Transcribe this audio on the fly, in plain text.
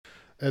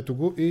Ето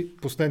го и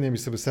последния ми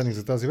събеседник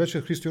за тази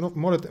вечер. Христо Иванов,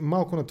 моля те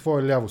малко на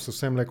твое ляво,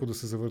 съвсем леко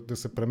да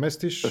се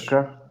преместиш.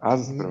 Така, аз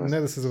да се преместиш.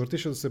 Не да се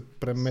завъртиш, а да се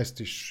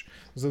преместиш,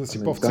 за да си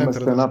Ами, по-в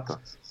центъра. Стената.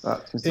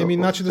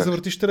 Значи да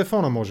завъртиш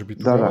телефона, може би,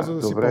 тогава, за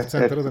да си по-в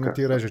центъра, да не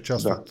ти реже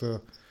част от...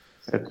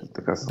 Ето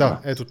така съм.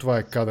 Да, ето това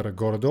е кадъра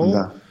горе-долу.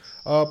 Да.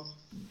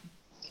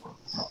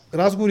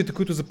 Разговорите,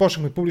 които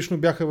започнахме публично,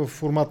 бяха в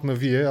формат на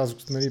вие. Аз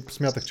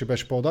смятах, че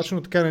беше по-удачно,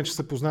 но така не, че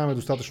се познаваме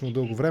достатъчно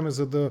дълго време,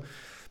 за да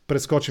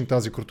прескочим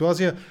тази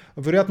куртуазия.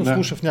 Вероятно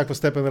слуша в някаква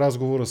степен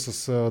разговора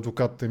с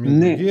адвокат Емил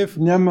Георгиев.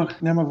 Нямах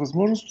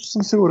възможност, но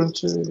съм сигурен,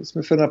 че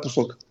сме в една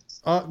посока.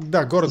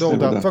 Да, горе-долу,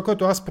 да. Това,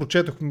 което аз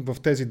прочетох в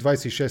тези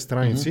 26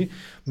 страници,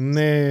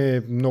 не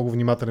е много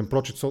внимателен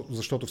прочит,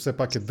 защото все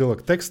пак е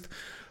дълъг текст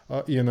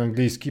и е на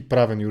английски,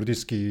 правен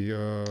юридически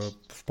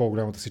в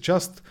по-голямата си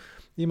част.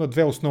 Има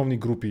две основни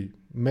групи.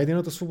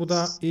 Медийната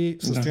свобода и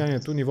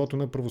състоянието, нивото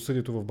на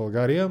правосъдието в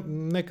България.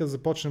 Нека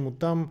започнем от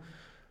там.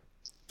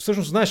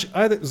 Всъщност, знаеш,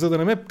 за да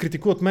не ме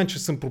критикуват мен, че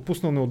съм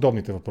пропуснал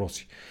неудобните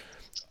въпроси.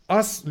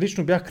 Аз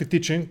лично бях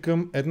критичен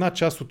към една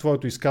част от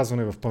твоето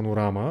изказване в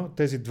Панорама.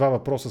 Тези два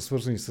въпроса,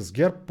 свързани с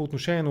ГЕРБ, по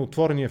отношение на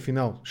отворения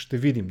финал. Ще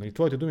видим. И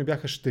твоите думи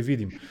бяха ще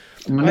видим.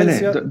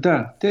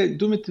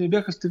 Думите ми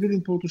бяха ще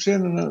видим по отношение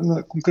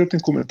на конкретен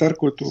коментар,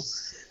 който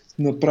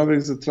направих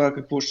за това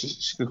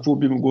какво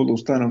би могло да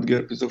остане от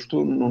ГЕРБ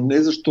изобщо, но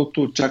не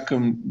защото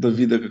чакам да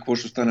видя какво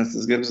ще остане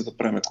с ГЕРБ, за да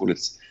правим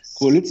коалиция.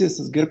 Коалиция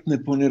с ГЕРБ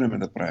не планираме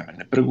да правим.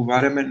 Не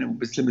преговаряме, не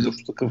обмислям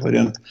изобщо такъв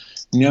вариант.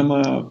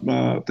 Няма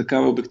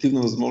такава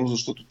обективна възможност,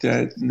 защото тя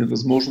е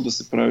невъзможно да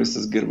се прави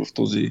с ГЕРБ в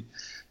този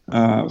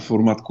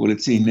формат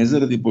коалиция. И не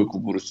заради Бойко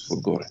Борисов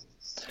отгоре,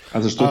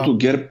 а защото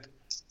ГЕРБ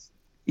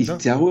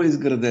изцяло е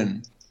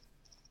изграден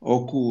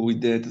около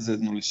идеята за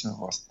еднолична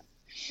власт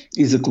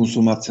и за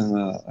консумация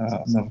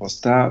на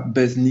властта,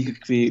 без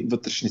никакви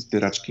вътрешни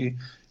спирачки,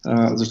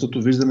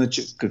 защото виждаме,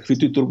 че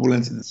каквито и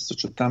турбуленции да се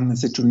случват там, не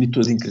се чу нито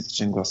един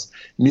критичен глас.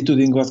 Нито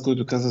един глас,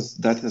 който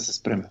каза, дайте да се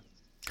спреме.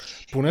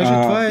 Понеже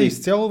това е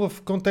изцяло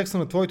в контекста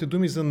на твоите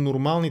думи за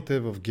нормалните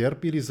в ГЕРБ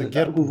или за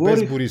ГЕРБ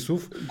без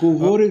Борисов.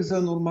 Говорих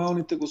за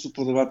нормалните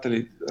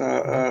гласоподаватели.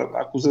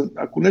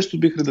 Ако нещо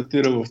бих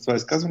редактирал в това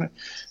изказване,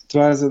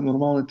 това е за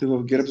нормалните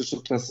в ГЕРБ,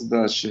 защото това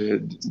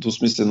създаваше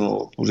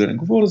двусмислено положение.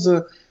 Говоря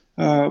за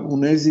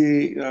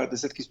онези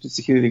десетки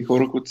стотици хиляди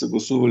хора, които са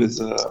гласували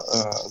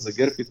за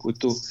ГЕРБ и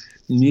които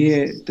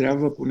ние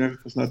трябва по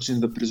някакъв начин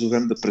да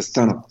призовем да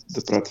престанат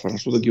да правят това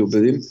нещо, да ги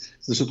убедим,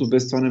 защото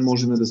без това не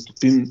можем да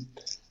стопим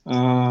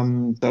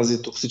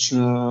тази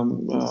токсична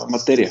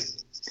материя.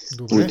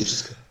 Добре.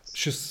 Политическа.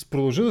 Ще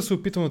продължа да се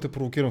опитвам да те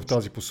провокирам в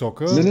тази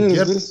посока. Не,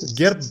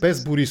 ГЕРБ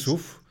без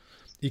Борисов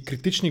и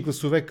критични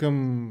гласове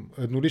към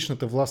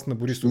едноличната власт на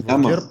Борисов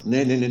в ГЕРБ.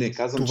 Не,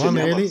 казвам, това че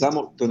не е няма. ли...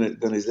 Само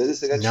да не излезе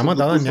сега, че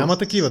няма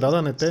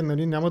такива.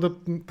 Няма да...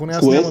 Поне аз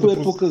което няма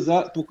да...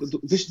 показа...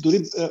 Виж,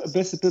 дори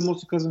БСП може да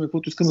се казваме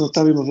каквото искаме, но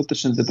там има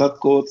вътрешен дебат,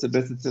 колът се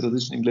БСП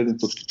различни гледни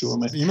точки,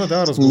 чуваме. Има,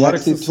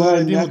 разговарях с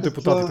един от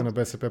депутатите на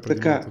БСП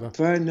преди малко. Да.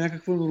 Това е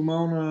някаква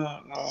нормална,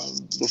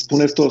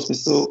 поне в този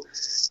смисъл,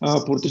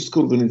 политическа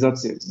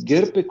организация.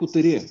 ГЕРБ е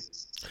котерия.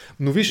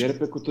 Но виж,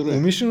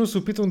 умишлено се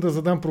опитвам да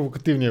задам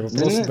провокативния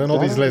въпрос,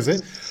 да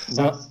излезе.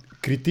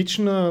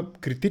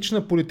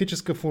 Критична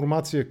политическа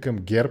формация към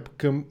ГЕРБ,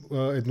 към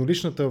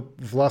едноличната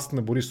власт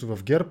на Борисов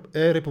в ГЕРБ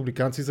е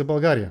Републиканци за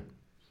България.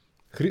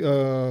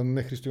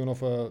 Не Христо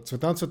Иванов,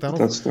 Цветан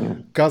Цветанов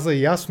каза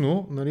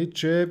ясно,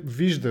 че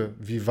вижда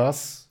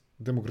вас,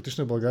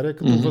 Демократична България,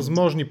 като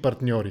възможни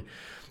партньори.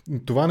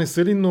 Това не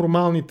са ли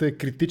нормалните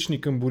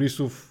критични към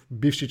Борисов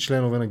бивши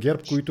членове на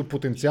ГЕРБ, които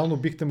потенциално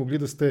бихте могли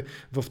да сте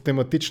в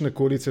тематична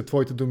коалиция?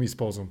 Твоите думи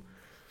използвам.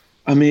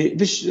 Ами,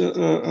 виж,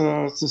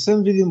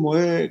 съвсем видимо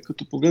е,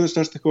 като погледнеш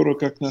нашите хора,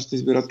 как нашите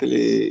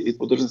избиратели и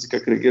поддържници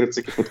как реагират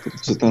всеки път, като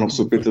Цветанов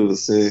се опита да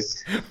се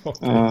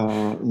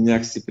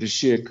някакси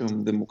пришие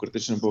към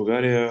Демократична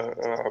България,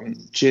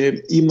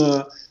 че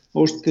има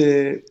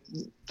още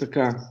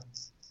така,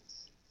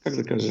 как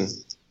да кажа,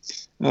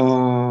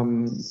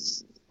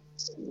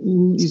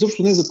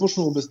 изобщо не е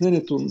започнало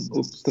обяснението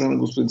от страна на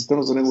господин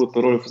Цветанов за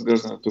неговата роля в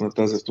изграждането на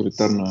тази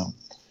авторитарна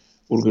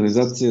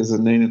организация, за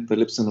нейната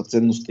липса на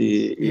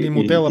ценности. Или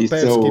модела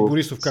Пеевски и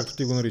Борисов, както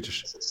ти го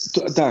наричаш.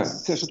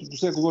 Защото до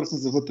сега говорихме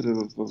за вътре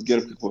в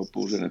ГЕРБ какво е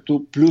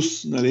положението.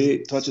 Плюс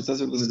това, че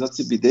тази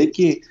организация,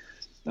 бидейки,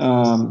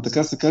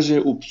 така се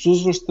каже,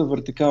 обслужваща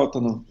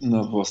вертикалата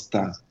на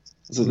властта,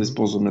 за да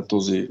използваме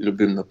този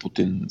любим на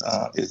Путин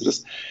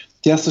израз.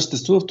 Тя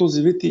съществува в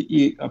този вид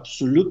и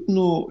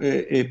абсолютно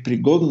е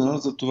пригодна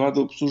за това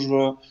да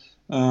обслужва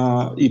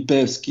и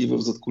Пеевски в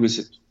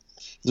задкулисието.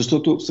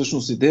 Защото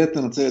всъщност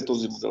идеята на целият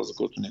този модел, за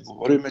който ние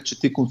говорим, е, че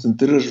ти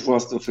концентрираш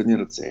власт в едни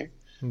ръце,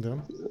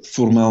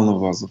 формална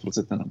власт в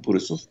ръцете на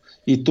Борисов,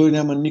 и той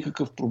няма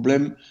никакъв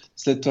проблем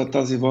след това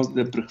тази власт да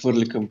я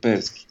прехвърли към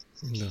Пеевски.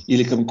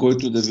 Или към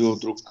който да било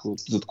друг от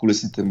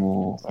задкулисните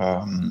му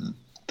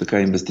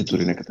така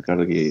инвеститори, нека така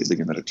да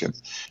ги наречем.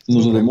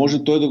 Но за да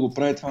може той да го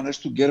прави това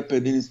нещо, ГЕРБ е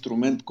един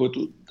инструмент,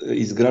 който е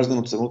изграждан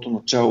от самото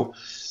начало.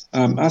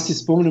 Аз си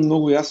спомням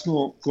много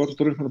ясно, когато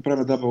тръгнахме да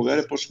правим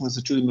България, почнахме да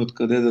се чудим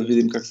откъде да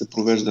видим как се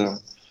провежда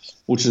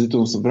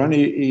учредително събрание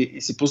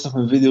и си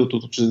пуснахме видеото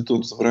от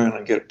учредителното събрание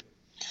на ГЕРБ.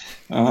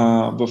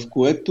 В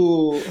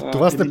което...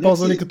 Това сте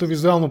ползвали като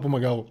визуално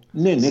помагало.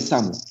 Не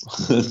само.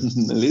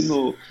 Нали?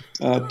 Но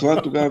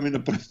това тогава ми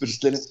направи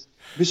впечатление.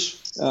 Виж,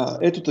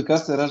 ето така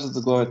се раждат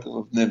заглавията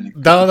в дневник.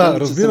 Да,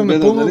 разбирам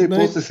напълно. Нали?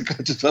 После се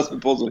казва, че това сме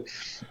ползвали.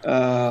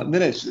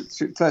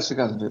 Това ще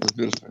кажем,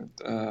 разбира се.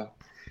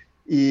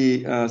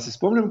 И си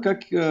спомням как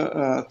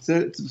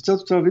в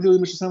цялото това видео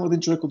имаше само един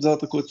човек от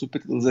залата, който се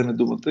опита да вземе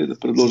думата и да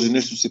предложи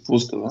нещо си по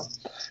устава,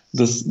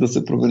 да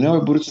се променява,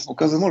 и Борисов му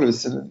каза: моля ви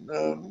се,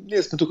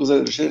 ние сме тук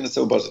за решение, не се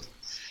обаждат.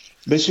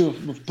 Беше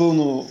в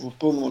пълно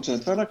мълчание.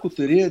 Това е една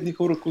котерия, едни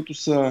хора, които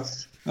са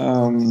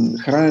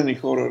хранени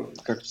хора,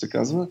 както се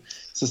казва,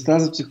 с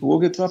тази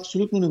психология. Това е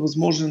абсолютно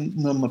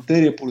невъзможна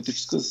материя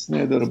политическа, с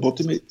нея да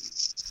работим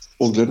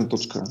от гледна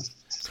точка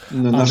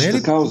на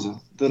нашата кауза.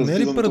 Не е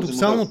ли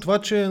парадоксално това,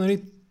 че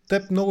нали,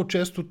 теб много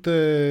често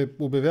те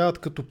обявяват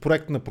като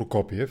проект на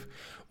Прокопиев?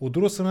 От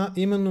друга страна,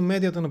 именно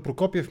медията на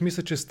Прокопиев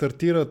мисля, че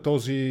стартира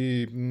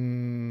този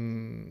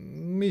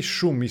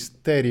шум,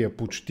 истерия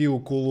почти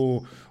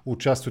около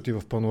участието ти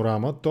в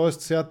Панорама.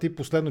 Тоест сега ти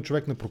последно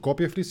човек на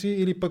Прокопиев ли си,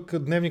 или пък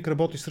Дневник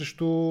работи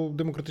срещу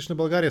Демократична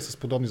България с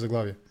подобни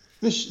заглавия?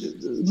 Виж,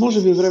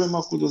 може би е време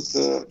малко да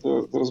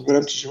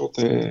разберем, че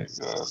живота е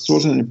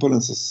сложен и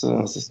пълен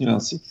с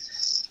нюанси.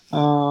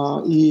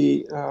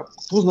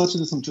 Какво значи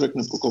да съм човек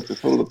на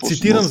Прокопиев?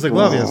 Цитирам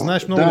заглавия.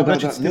 Знаеш много добре,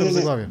 че цитирам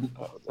заглавия.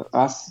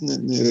 Аз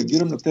не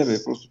реагирам на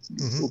тебе, просто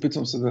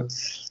опитвам се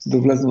да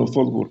влезна в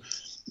отговор.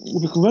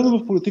 Обикновено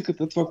в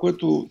политиката това,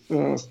 което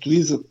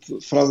стои зад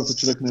фразата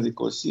човек на еди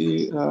кой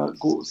си,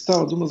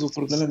 става дума за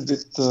определен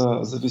вид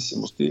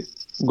зависимости,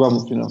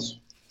 главно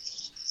финансово.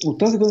 От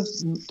тази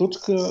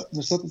точка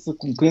нещата са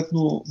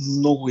конкретно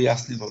много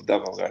ясни в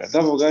България.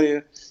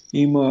 България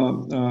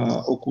има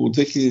около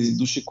 2000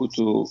 души,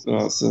 които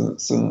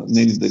са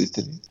нейни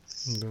дарители.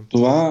 Да.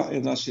 Това е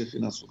нашия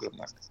финансов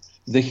гръбнак.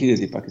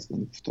 2000, пак искам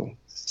да повторя.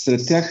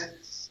 Сред тях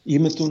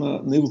името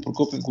на Иво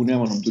Прокопиев го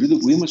няма, но дори да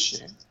го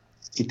имаше,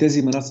 и тези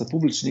имена са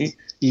публични,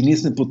 и ние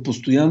сме под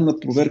постоянна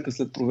проверка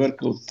след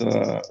проверка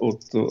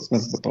от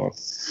Сметната палата.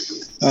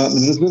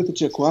 Разбирате,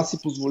 че ако аз си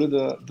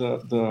позволя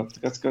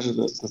така се каже,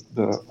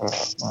 да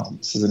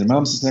се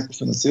занимавам с някакво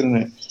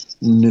финансиране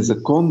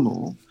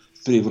незаконно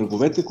при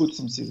враговете, които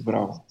съм си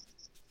избрал,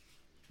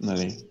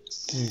 нали?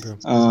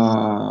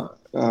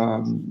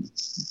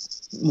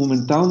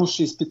 Моментално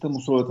ще изпитам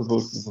условията в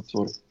българските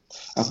затвори.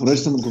 А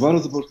понеже съм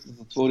отговарял за българските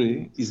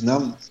затвори и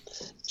знам,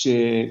 че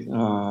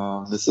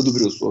не са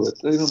добри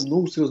условията, имам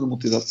много сериозна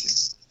мотивация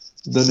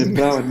да не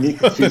правя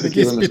никакви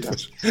такива неща.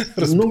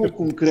 Много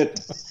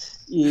конкретно.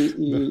 И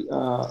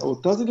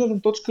от тази гледна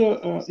точка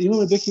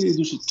имаме 2000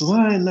 души.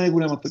 Това е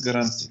най-голямата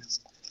гаранция.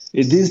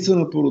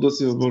 Единствена по рода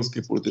си в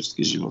българския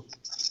политически живот.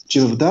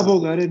 Че в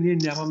България ние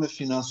нямаме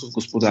финансов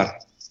господар.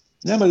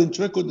 Няма един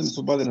човек, който да ми се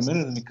обади на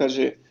мен и да ми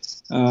каже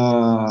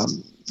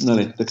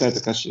нали, така и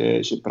така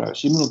ще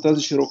правиш. Именно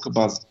тази широка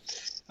база.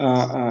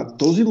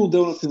 Този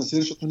модел на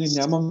финансиране, защото ние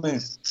нямаме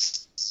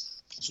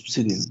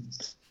субсидия.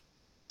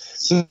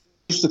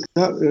 Също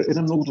така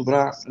една много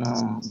добра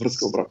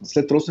връзка обратно.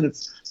 След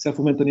Росенец, сега в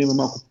момента ние имаме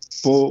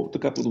малко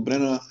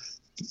подобрена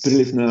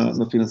прилив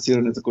на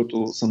финансиране, за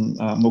който съм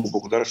много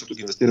благодарен, защото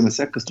ги инвестираме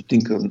всяка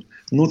стотинка.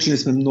 Научени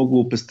сме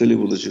много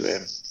пестеливо да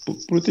живеем.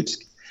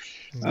 Политически.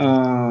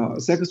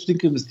 Всяка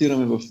стотинка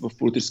инвестираме в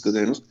политическа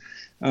дейност,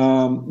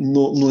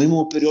 но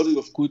има периоди,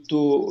 в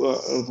които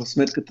в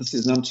сметката си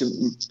знам, че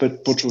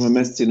почваме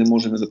месеци и не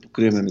можем да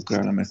покрием до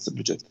края на месеца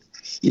бюджет.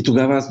 И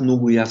тогава аз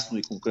много ясно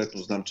и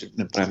конкретно знам, че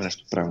не правим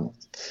нещо правилно.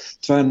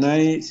 Това е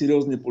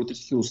най-сериозният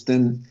политически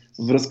остен,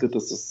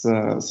 връзката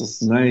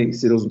с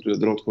най-сериозното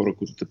ядро от хора,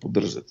 които те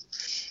поддържат,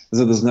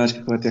 за да знаеш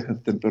каква е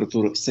тяхната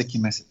температура всеки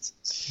месец.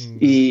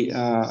 И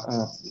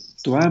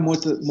това е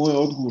моят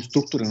отговор,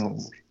 структурен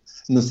отговор.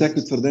 На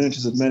всякакви твърдения,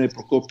 че зад мен е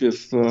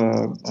Прокопиев,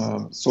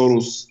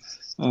 Сорос,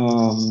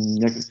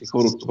 някакви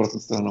хора от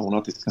обратната страна на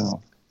Луната и така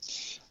нататък.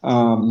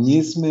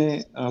 Ние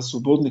сме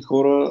свободни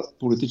хора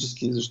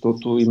политически,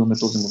 защото имаме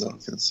този модел на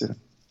финансиране.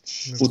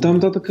 Оттам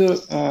нататък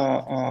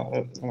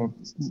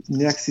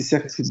някакси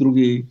всякакви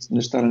други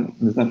неща,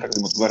 не знам как да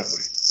им отговарям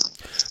дори.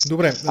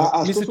 Добре.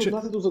 Що се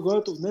отнася до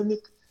заглавието в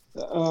дневник,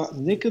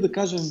 нека да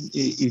кажем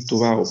и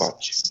това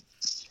обаче.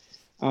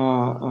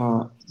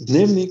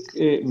 Дневник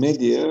е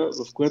медия,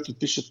 в която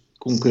пишат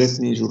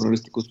конкретни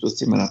журналисти, които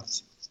са имената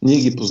си. Ние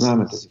ги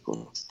познаваме тези хора.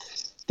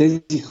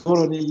 Тези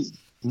хора ние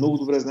много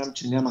добре знаем,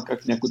 че няма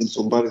как някой да им се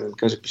обади да им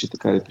каже пиши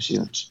така или пиши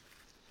иначе.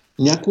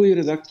 Някой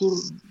редактор,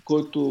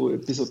 който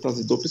е писал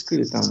тази дописка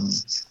или там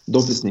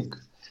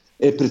дописник,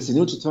 е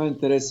преценил, че това е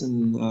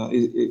интересен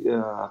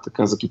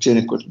така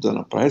заключение, което да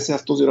направи. Сега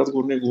в този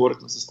разговор ние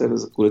говорихме с тебе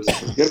за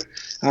коалицията с ГЕРБ.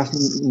 Аз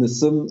не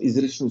съм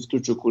изрично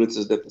изключил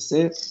коалиция с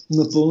ДПС.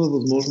 Напълно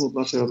възможно от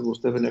нашия разговор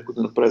с тебе някой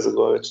да направи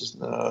заглавие, че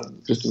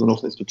Христо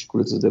Иванов не изключи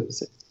коалиция с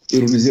ДПС.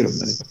 Иронизирам,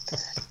 нали?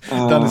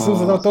 Да, не съм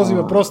задал този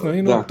въпрос,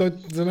 нали, но той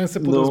за мен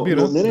се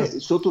подразбира. Не,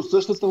 защото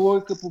същата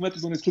логика по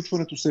метода на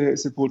изключването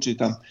се получи и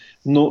там.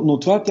 Но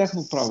това е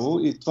тяхно право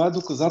и това е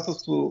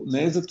доказателство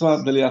не е за това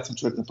дали аз съм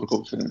човек на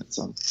Прокопиев или не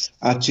съм.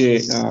 А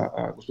че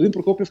господин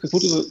Прокопиев,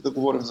 каквото да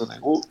говорим за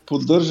него,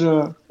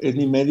 поддържа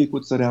едни медии,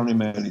 които са реални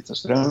медии,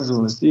 са реални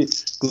журналисти,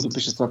 които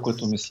пишат това,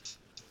 което мисли.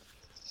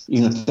 И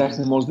на тях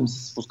не може да им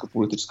се спуска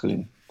политическа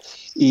линия.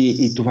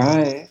 И това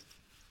е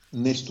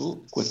нещо,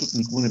 което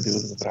никога не бива да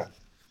забравя.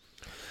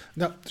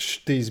 Да,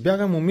 ще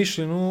избягам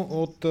умишлено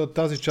от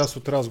тази част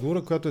от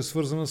разговора, която е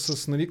свързана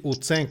с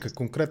оценка,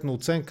 конкретна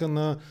оценка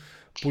на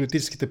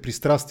политическите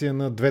пристрастия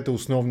на двете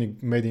основни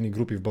медийни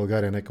групи в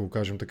България, нека го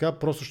кажем така,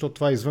 просто защото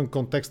това е извън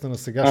контекста на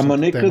сегашната тема.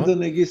 Ама нека да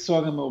не ги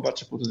слагаме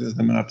обаче под един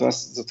знаменател,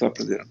 аз за това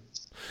пледирам.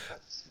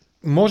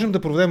 Можем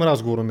да проведем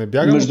разговора, не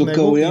бягам от него.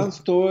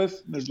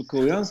 Между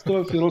Калоян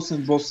Стоев и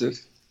Росен Босев,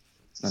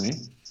 нали?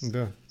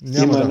 Да,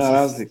 има една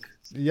разлика.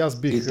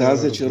 И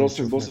тази, че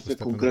Росен Босев е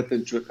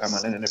конкретен човек,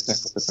 не в някаква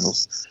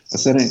степеност. А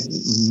сега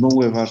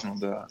много е важно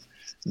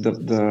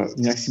да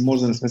някакси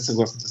може да не сме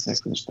съгласни с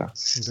някакви неща.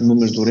 Да. Но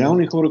между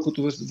реални хора,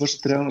 които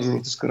вършат реална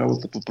журналистическа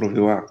работа по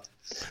правила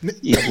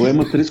и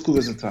поемат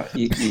рискове за това,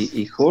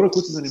 и хора,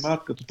 които се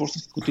занимават като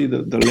почтенски кутии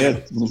да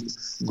леят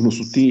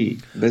гносоти.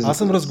 Аз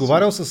съм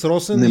разговарял с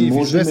Росен и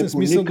в известен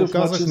смисъл го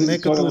казах не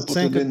като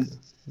оценка.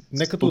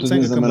 Не като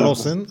оценка към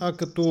Росен, а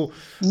като...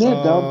 Не,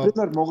 давам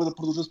пример, мога да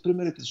продължа с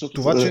примерите, защото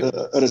това,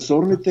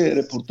 ресорните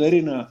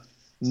репортери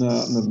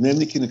на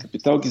Дневник и на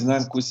Капитал ги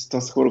знаем, кои са,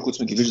 това са хора, които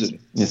сме ги виждали,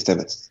 ние с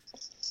тебе.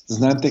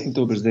 Знаем техните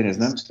убеждения,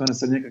 знаем, че това не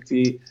са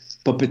някакви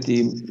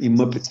пъпети и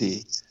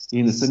мъпети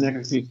и не са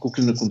някакви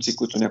кукли на конци,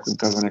 които някой им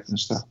казва някакви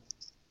неща.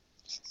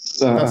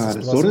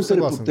 Ресорните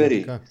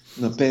репортери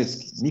на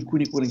Пеевски, никой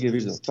не ги е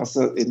виждал. Това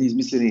са едни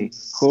измислени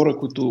хора,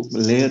 които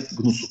леят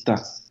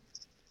гносота.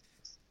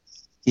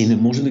 И не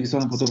може да ги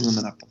слагам подобно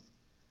знамената.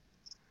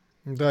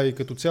 Да, и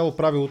като цяло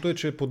правилото е,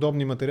 че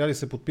подобни материали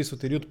се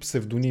подписват или от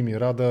псевдоними.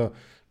 Рада,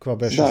 каква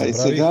беше?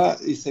 Да,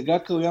 и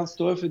сега Калоян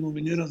Стоев е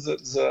номиниран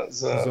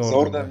за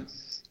орден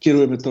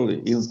Кирил и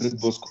Методий. Имам пред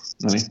Босков.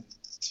 Нали?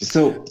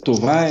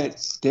 Това е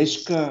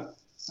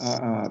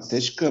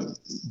тежка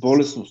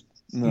болесност.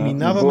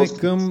 Минаваме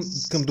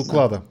към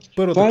доклада.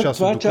 Първата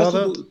част от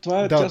доклада.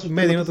 Това е част от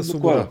медийната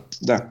свобода.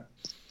 Да.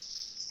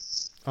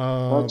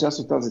 Това е част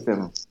от тази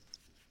тема.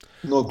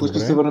 Но ако ще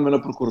се върнем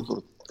на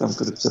прокуратурата, там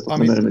където все пак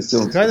намерим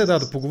силно. Хайде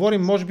да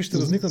поговорим, може би ще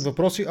възникнат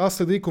въпроси. Аз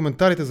следя и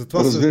коментарите за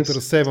това, се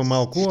разсейва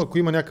малко. Ако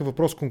има някакъв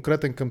въпрос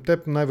конкретен към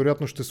теб,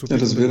 най-вероятно ще се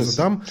опитам да го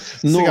задам.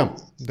 Но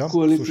сега,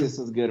 коалиция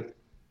с ГЕРБ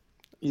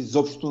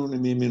изобщо не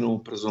ми е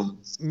минало през ум.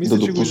 Мисля,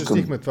 че го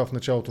изяснихме това в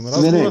началото на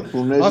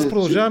разговора. Аз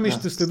продължавам и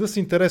ще следя с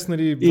интерес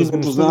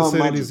възможността да се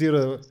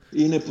реализира.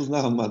 И не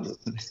познавам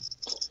маджата.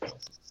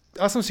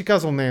 Аз съм си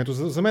казал мнението.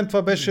 За мен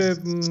това беше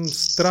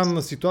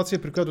странна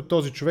ситуация, при която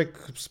този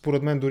човек,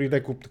 според мен дори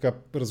леко така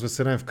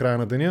развеселен в края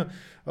на деня,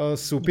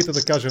 се опита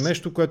да каже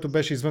нещо, което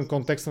беше извън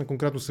контекста на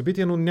конкретно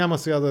събитие, но няма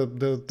сега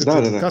да те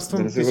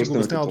подкаствам. Ти си го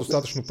обяснявал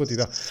достатъчно пъти.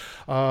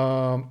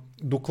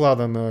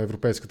 Доклада на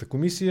Европейската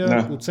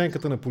комисия,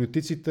 оценката на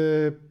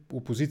политиците,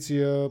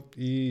 опозиция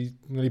и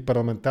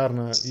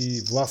парламентарна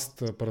и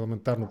власт,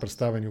 парламентарно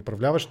представени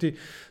управляващи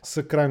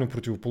са крайно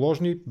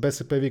противоположни.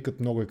 БСП викат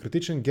много е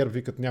критичен, ГЕРБ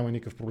викат няма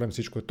никакъв проблем,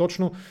 всичко е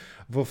точно.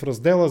 В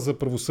раздела за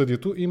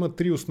правосъдието има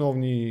три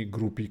основни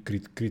групи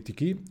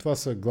критики. Това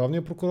са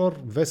главният прокурор,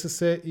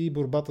 ВСС и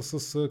борбата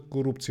с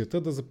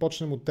корупцията. Да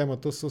започнем от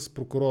темата с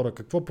прокурора.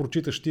 Какво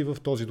прочиташ ти в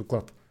този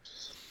доклад?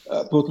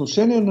 По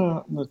отношение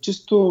на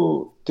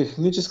чисто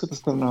техническата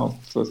страна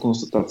от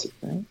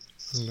констатацията,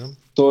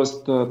 т.е.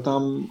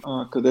 там,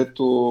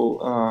 където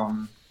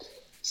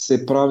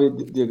се прави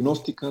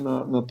диагностика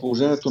на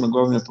положението на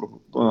главния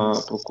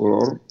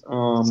прокурор,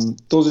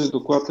 този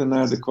доклад е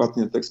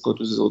най-адекватният текст,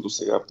 който излизал до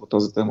сега по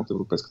тази тема от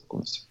Европейската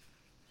комисия.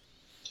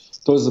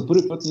 Тоест за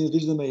първи път ние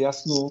виждаме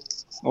ясно,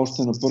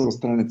 още на първа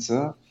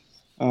страница,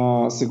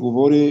 се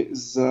говори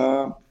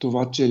за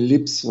това, че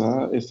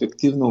липсва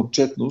ефективна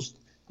отчетност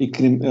и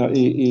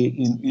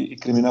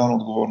криминална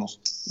отговорност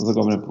за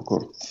главния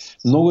прокурор.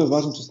 Много е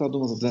важно, че става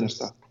дума за две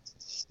неща.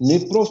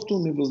 Не просто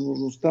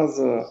невъзможността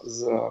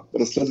за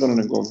разследване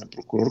на главния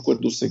прокурор,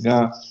 което до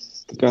сега,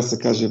 така се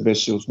каже,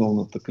 беше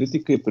основната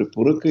критика и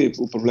препоръка, и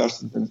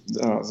управляващите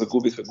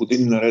загубиха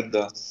години наред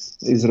да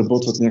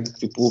изработват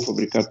някакви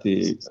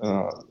полуфабрикати,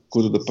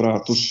 които да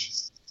правят уж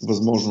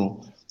възможно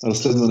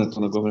разследването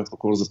на главния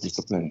прокурор за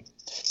престъпление.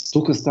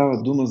 Тук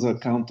става дума за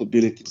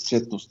accountability,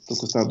 отчетност.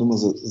 Тук става дума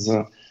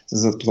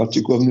за това,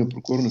 че главният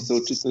прокурор не се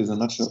отчита и за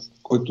начин,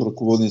 който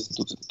ръководи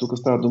институцията. Тук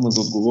става дума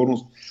за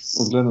отговорност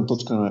от гледна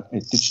точка на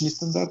етични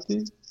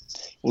стандарти,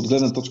 от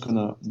гледна точка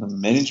на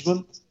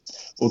менеджмент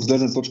от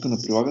гледна точка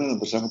на прилагане на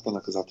държавната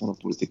наказателна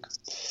политика.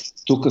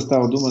 Тук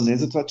става дума не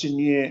за това, че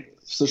ние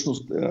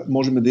всъщност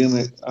можем да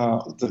имаме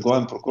за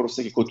главен прокурор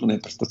всеки, който не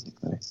е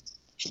престъпник. Нали?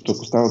 Защото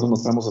ако става дума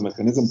само за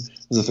механизъм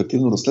за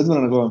ефективно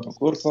разследване на главен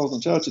прокурор, това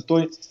означава, че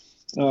той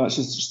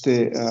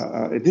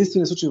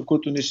единственият случай, в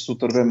който ние ще се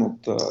отървем от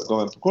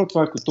главен прокурор,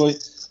 това е ако той,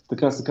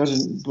 така да се каже,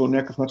 по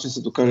някакъв начин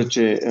се докаже,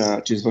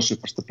 че извършва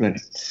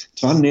престъпление.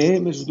 Това не е,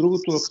 между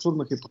другото,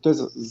 абсурдна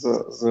хипотеза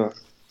за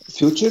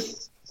Филчев,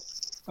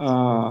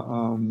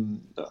 в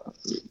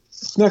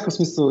някакъв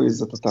смисъл и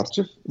за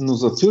Татарчев, но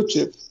за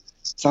Филчев,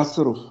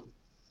 Цацаров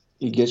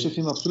и Гешев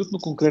има абсолютно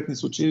конкретни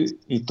случаи,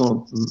 и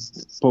то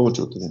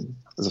повече от един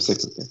за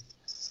всеки от тях,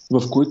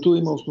 в които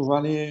има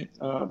основание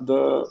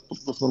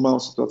в нормална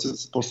ситуация да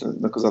се почне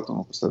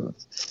наказателно преследване.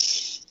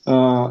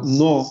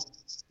 Но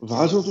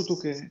важното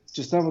тук е,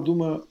 че става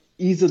дума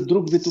и за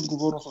друг вид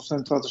отговорност,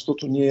 освен това,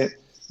 защото ние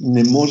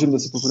не можем да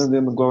се позволим да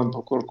имаме главен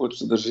прокурор, който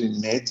се държи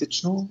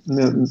неетично,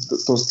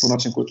 т.е. по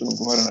начин, който не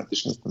отговаря на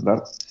етичния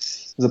стандарт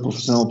за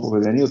професионално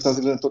поведение. От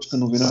тази гледна точка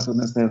новината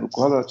днес не е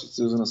доклада, че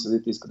Съюза на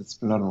съдиите иска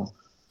дисциплинарно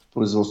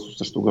производство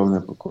срещу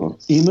главния прокурор.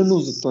 Именно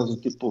за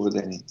този тип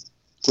поведение,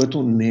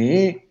 което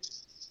не е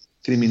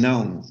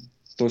криминално,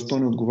 т.е. то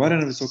не отговаря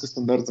на висока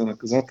стандарт за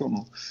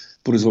наказателно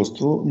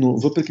производство, но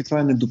въпреки това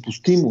е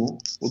недопустимо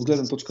от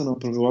гледна точка на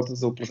правилата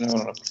за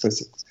упражняване на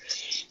професията.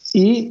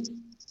 И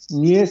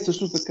ние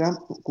също така,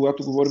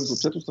 когато говорим за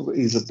отчетност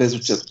и за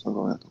безотчетност на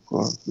главния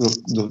прокурор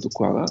в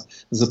доклада,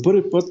 за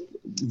първи път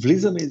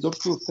влизаме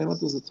изобщо в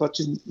темата за това,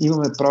 че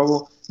имаме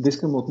право да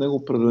искаме от него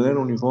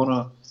определено ниво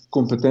на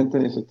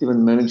компетентен и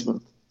ефективен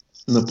мениджмънт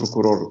на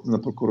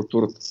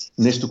прокуратурата.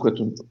 Нещо,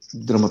 което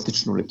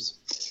драматично липсва.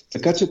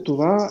 Така че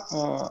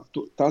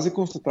тази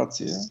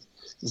констатация,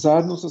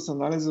 заедно с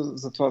анализа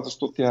за това,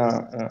 защо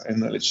тя е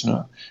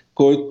налична,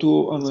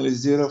 който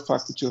анализира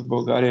факта, че в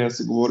България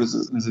се говори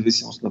за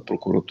независимост на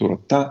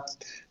прокуратурата,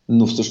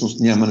 но всъщност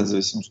няма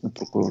независимост на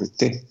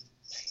прокурорите.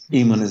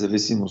 Има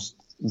независимост,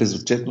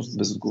 безотчетност,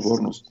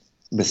 безотговорност,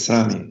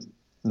 безсрамие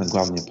на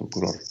главния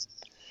прокурор.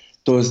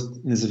 Тоест,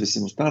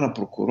 независимостта на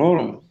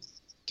прокурора,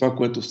 това,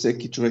 което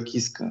всеки човек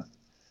иска,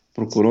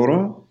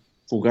 прокурора,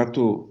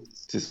 когато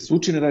се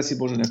случи, не дай си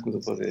Боже, някой да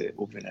бъде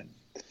обвинен.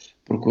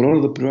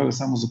 Прокурора да прилага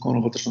само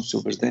закона, вътрешното си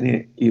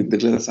убеждение и да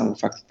гледа само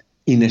фактите.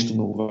 И нещо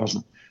много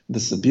важно. Да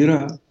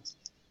събира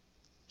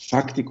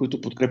факти,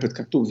 които подкрепят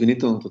както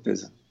обвинителната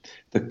теза,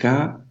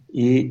 така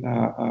и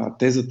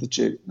тезата,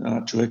 че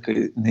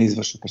човека не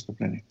извършва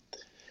престъпление.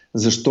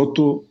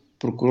 Защото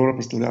прокурора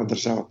представлява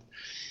държавата.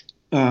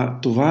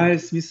 Това е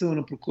смисъл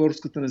на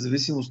прокурорската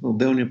независимост на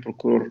отделния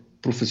прокурор,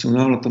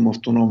 професионалната му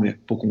автономия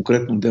по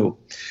конкретно дело.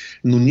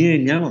 Но ние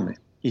нямаме.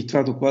 И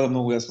това доклада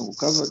много ясно го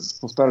казва,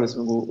 повтаряли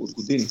сме го от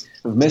години.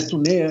 Вместо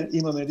нея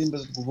имаме един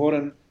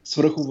безотговорен,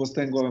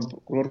 свръховластен главен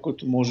прокурор,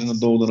 който може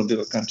надолу да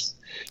набива канчета.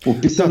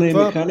 Описана е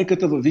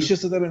механиката във Висшия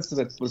съдебен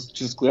съвет,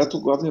 чрез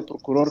която главният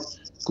прокурор,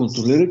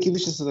 контролирайки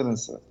Висшия съдебен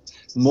съвет,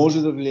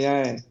 може да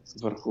влияе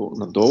върху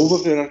надолу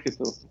в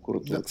иерархията в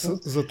прокуратурата.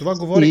 За това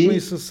говорихме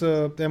и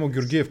с Емо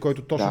Георгиев,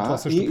 който точно това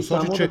също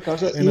посочи, че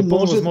е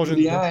напълно възможен.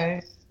 Да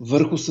влияе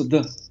върху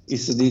съда и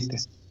съдиите.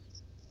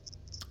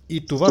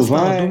 И това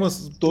става дума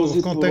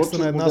в контекста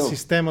на една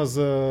система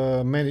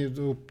за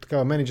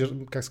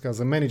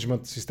за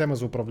менеджмент, система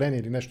за управление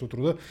или нещо от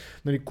рода,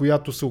 нали,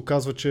 която се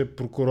оказва, че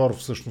прокурор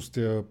всъщност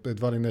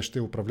едва ли не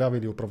ще управлява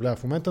или управлява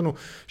в момента, но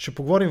ще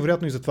поговорим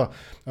вероятно и за това.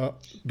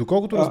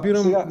 Доколкото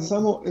разбирам... Сега,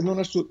 само едно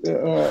нещо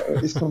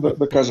искам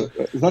да кажа.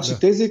 Значи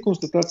тези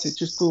констатации,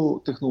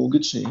 чисто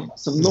технологични,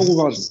 са много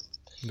важни,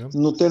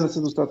 но те не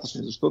са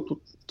достатъчни, защото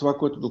това,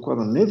 което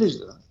доклада не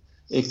вижда,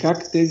 е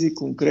как тези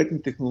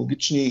конкретни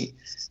технологични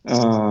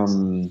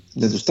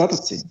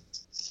недостатъци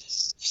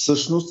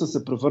всъщност са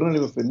се превърнали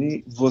в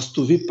едни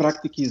властови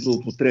практики и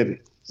злоупотреби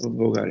в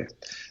България,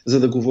 за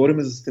да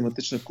говорим за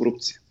систематична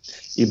корупция.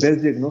 И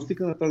без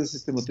диагностика на тази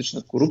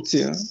систематична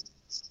корупция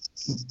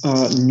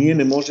ние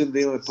не можем да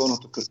имаме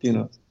пълната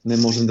картина. Не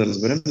можем да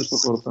разберем, защо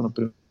хората,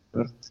 например,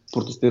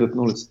 протестират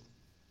на улицата.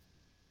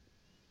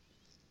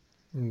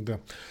 Да.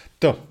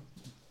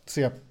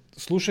 Сега,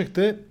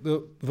 слушахте,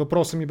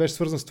 въпросът ми беше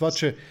свързан с това,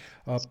 че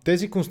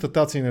тези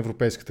констатации на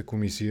Европейската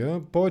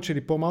комисия, повече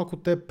или по-малко,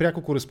 те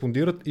пряко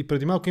кореспондират и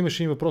преди малко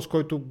имаше един въпрос,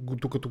 който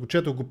докато го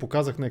четох го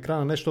показах на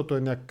екрана, не защото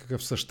е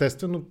някакъв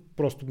съществен, но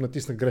просто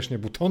натиснах грешния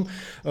бутон,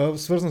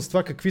 свързан с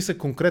това какви са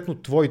конкретно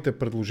твоите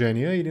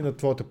предложения или на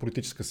твоята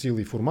политическа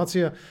сила и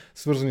формация,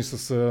 свързани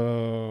с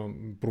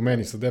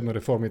промени, съдебна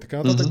реформа и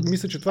така нататък.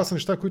 Мисля, че това са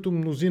неща, които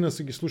мнозина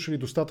са ги слушали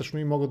достатъчно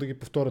и могат да ги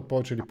повторят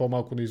повече или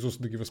по-малко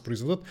наизуст да ги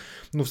възпроизведат,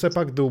 но все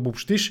пак да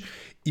обобщиш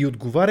и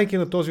отговаряйки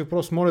на този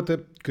въпрос, моля те,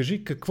 кажи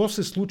какво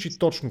се случи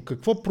точно,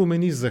 какво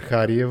промени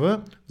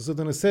Захариева, за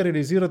да не се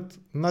реализират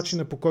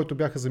начина, по който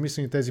бяха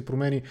замислени тези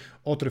промени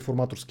от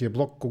реформаторския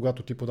блок,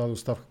 когато ти подаде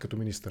оставка като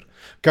министър.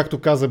 Както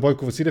каза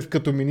Бойко Василев,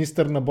 като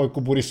министър на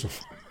Бойко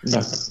Борисов.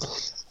 Да.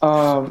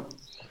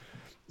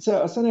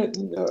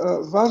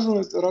 Важно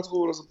е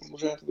разговора за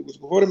предложението да го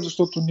сговорим,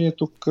 защото ние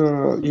тук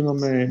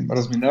имаме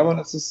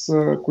разминаване с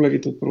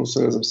колегите от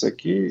Правосъдие за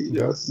всеки.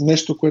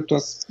 Нещо, което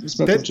аз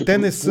смятам, че... Те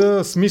не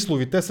са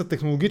смислови, те са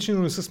технологични,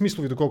 но не са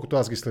смислови, доколкото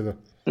аз ги следя.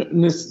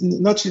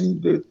 Значи,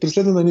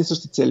 преследваме едни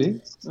същи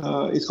цели,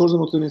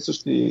 изхождаме от едни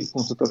същи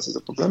констатации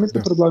за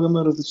проблемите,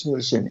 предлагаме различни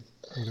решения.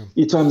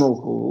 И това е много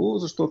хубаво,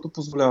 защото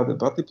позволява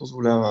дебат и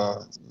позволява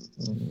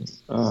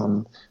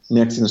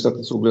някакси нещата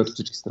да се огледат от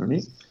всички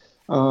страни.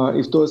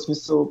 И в този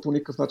смисъл по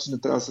никакъв начин не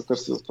трябва да се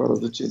търси в това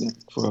различие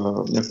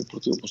някакво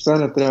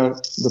противопоставяне.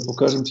 Трябва да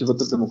покажем, че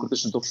вътре в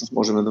демократичната общност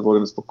можем да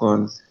водим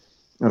спокоен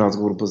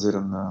разговор,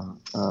 базиран на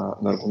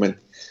аргументи.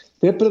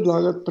 Те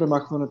предлагат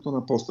премахването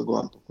на поста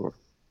главен прокурор.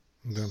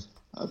 Да.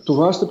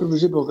 Това ще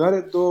приближи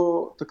България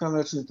до така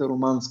наречените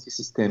романски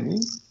системи,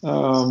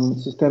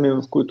 системи,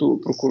 в които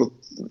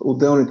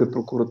отделните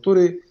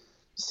прокуратури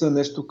са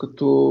нещо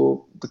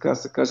като, така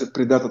се каже,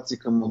 придатъци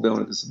към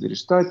отделните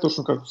съдилища и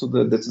точно както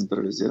съдът е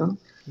децентрализиран.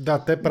 Да,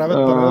 те правят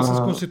паралел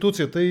с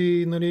Конституцията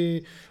и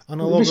нали,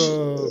 аналога...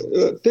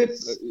 Те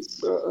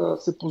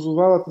се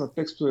позовават на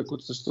текстове,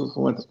 които съществуват в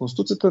момента в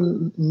Конституцията.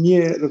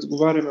 Ние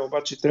разговаряме,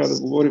 обаче трябва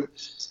да говорим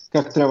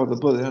как трябва да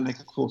бъде, а не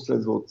какво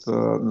следва от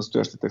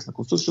настоящия текст на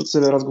Конституцията, защото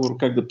сега е разговор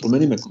как да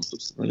промениме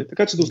Конституцията. Нали?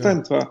 Така че да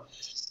оставим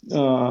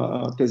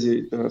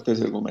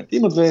тези аргументи.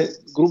 Има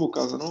грубо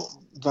казано,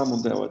 два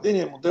модела.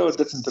 Единият модел е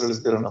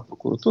децентрализирана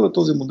прокуратура.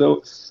 Този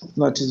модел,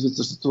 значи,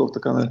 съществува в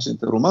така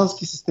наречените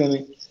романски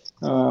системи.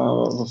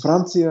 Във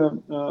Франция,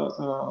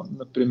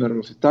 например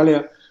в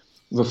Италия,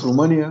 в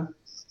Румъния.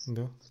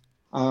 Да.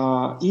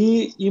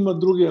 И има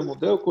другия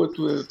модел,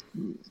 който е,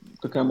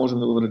 така можем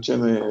да го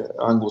наречем,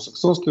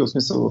 англосаксонски, в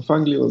смисъл в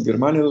Англия, в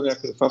Германия, до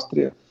някъде в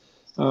Австрия,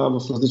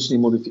 в различни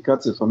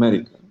модификации в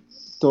Америка.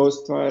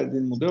 Тоест, това е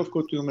един модел, в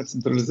който имаме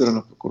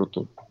централизирана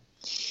прокуратура.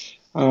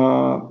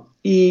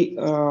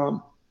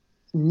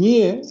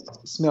 Ние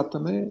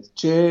смятаме,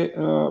 че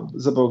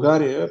за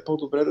България е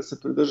по-добре да се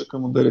придържа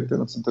към моделите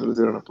на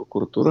централизирана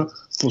прокуратура,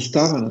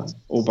 поставена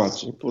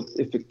обаче под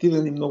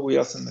ефективен и много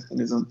ясен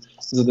механизъм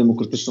за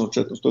демократична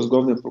отчетност. Тоест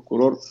главният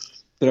прокурор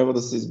трябва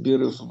да се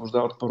избира и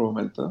освобождава от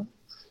парламента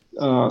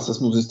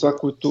с мнозинства,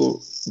 които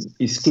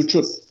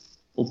изключват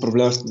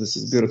управляващите да се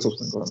избират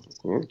собствен главен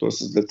прокурор, т.е.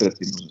 с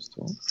 2/3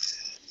 мнозинство.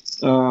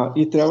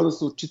 И трябва да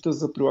се отчита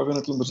за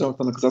прилагането на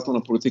държавната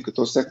наказателна политика.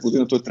 Т.е. всяка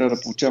година той трябва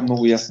да получава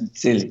много ясни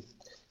цели.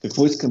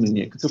 Какво искаме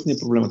ние? Какъв ни е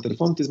проблемът?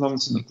 Телефонните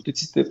измамници,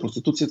 наркотиците,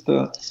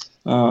 проституцията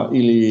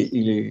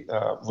или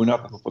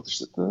войната по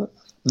пътищата.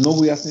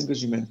 Много ясни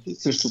ангажименти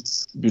срещу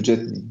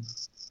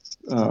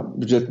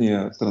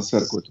бюджетния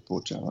трансфер, който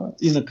получава.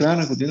 И на края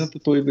на годината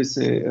той би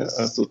се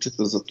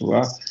отчита за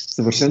това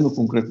съвършено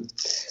конкретно.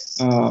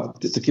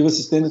 Такива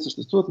системи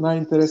съществуват.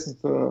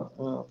 Най-интересната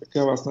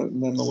такава, аз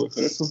най-много я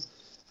харесвам,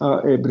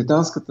 е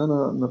британската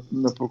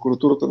на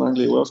прокуратурата на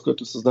Англия и Уелс,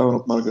 която е създавана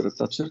от Маргарет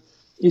Тачер.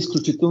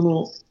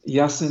 Изключително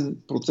ясен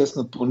процес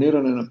на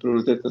планиране на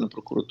приоритетите на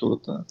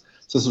прокуратурата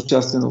с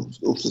участие на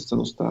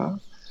обществеността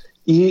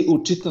и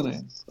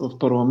отчитане в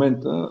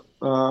парламента.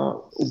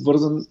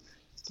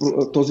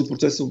 Този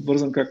процес е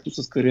обвързан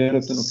както с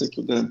кариерата на всеки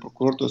отделен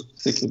прокурор, т.е.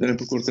 всеки отделен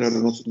прокурор трябва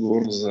да носи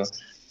отговорност за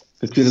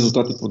какви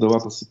резултати по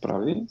делата си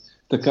прави,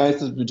 така и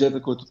с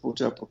бюджета, който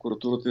получава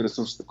прокуратурата и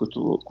ресурсите,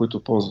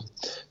 които ползва.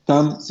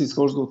 Там се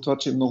изхожда от това,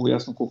 че е много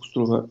ясно колко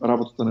струва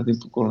работата на един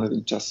прокурор на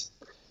един час.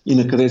 И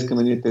на къде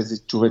искаме ние тези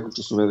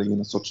човекочасове да ги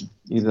насочим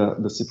и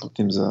да си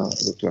платим за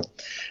това.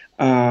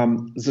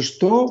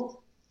 Защо?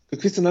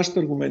 Какви са нашите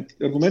аргументи?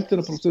 Аргументите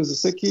на правосъдие за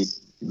всеки,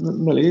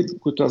 нали,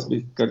 които аз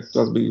бих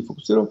ги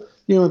фокусирал,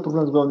 имаме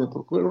проблем с главния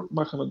прокурор,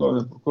 махаме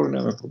главния прокурор,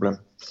 нямаме проблем.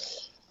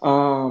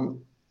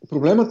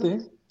 Проблемът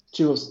е,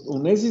 че в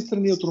онези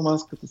страни от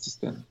романската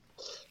система,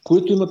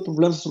 които имат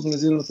проблем с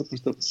организираната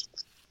престъпност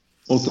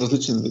от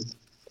различен вид,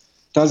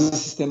 тази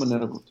система не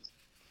работи.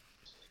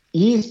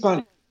 И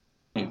Испания,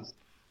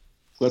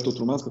 която е от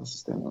романската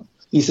система,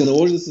 и се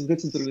наложи да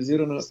създаде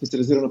централизирана,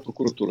 специализирана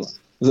прокуратура,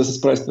 за да се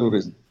справи с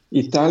тероризма.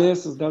 Италия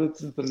създаде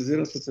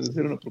централизирана,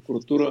 специализирана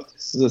прокуратура,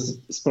 за да се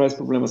справи с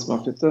проблема с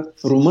мафията.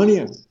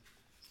 Румъния,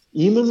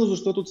 именно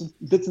защото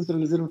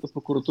децентрализираната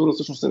прокуратура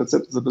всъщност е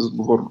рецепта за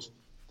безотговорност,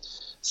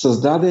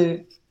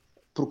 създаде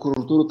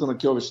прокуратурата на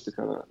Кьовеш,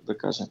 така да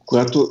кажем,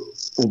 която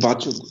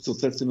обаче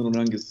съответства именно на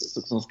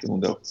англосаксонския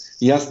модел.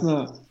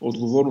 Ясна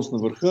отговорност на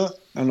върха,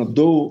 а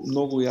надолу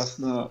много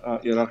ясна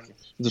иерархия.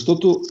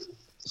 Защото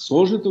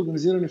сложните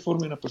организирани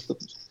форми на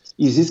престъпност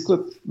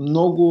изискват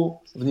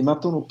много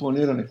внимателно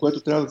планиране,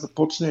 което трябва да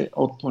започне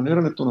от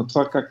планирането на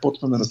това как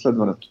почваме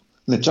разследването.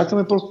 Не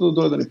чакаме просто да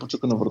дойде да ни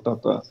почука на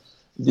вратата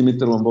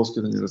Димитър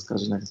Ламбовски да ни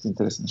разкаже някакви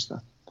интересни неща.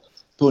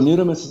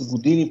 Планираме с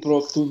години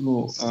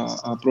проактивно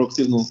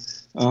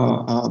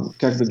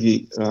как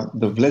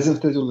да влезем в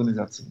тези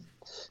организации,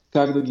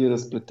 как да ги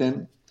разплетем,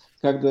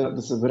 как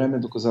да събереме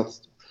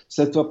доказателства.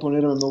 След това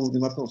планираме много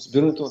внимателно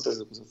събирането на тези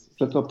доказателства.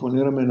 След това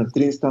планираме на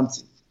 3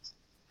 инстанции.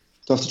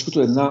 Това всичкото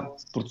е една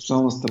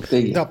процесуална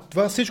стратегия. Да,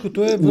 това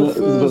всичкото е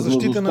в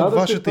защита на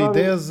вашата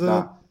идея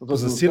за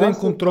засилен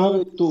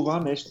контрол. Това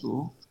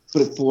нещо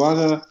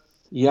предполага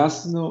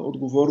ясна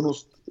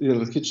отговорност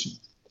иерархична,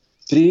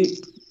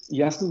 3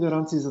 ясни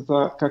гаранции за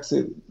това как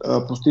се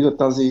постига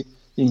тази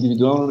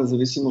индивидуална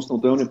независимост на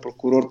отделния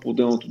прокурор по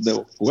отделното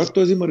дело. Когато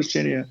той взима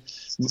решение,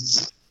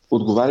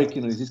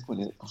 отговаряйки на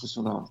изисквания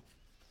професионално,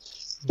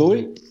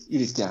 той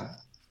или тя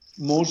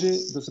може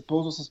да се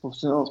ползва с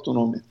професионална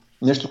автономия.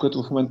 Нещо,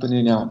 което в момента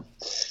ние нямаме.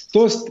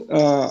 Тоест,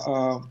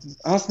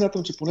 аз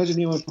смятам, че понеже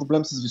ние имаме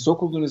проблем с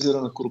високо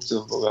организирана корупция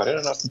в България,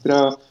 на нас не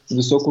трябва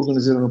високо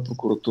организирана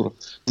прокуратура.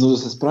 Но да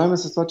се справим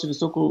с това, че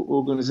високо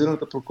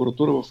организираната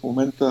прокуратура в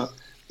момента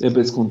е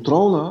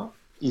безконтролна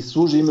и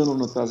служи именно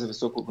на тази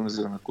високо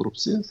организирана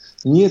корупция,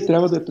 ние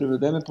трябва да я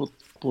приведем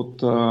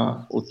под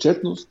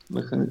отчетност,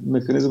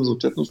 механизъм за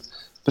отчетност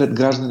пред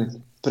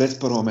гражданите, през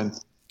парламента.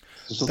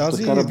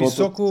 Тази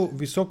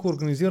високо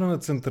организирана,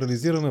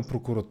 централизирана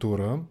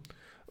прокуратура,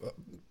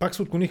 пак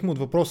се отклонихме от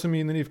въпроса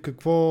ми, нали, в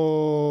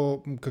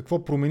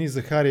какво промени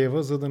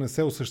Захариева, за да не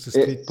се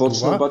осъществи това.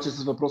 Почна обаче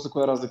с въпроса,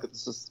 коя е разликата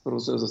с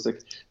правосъдие за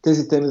всеки.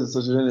 Тези теми, за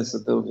съжаление,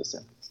 са дълги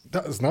сега.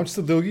 Да, знам, че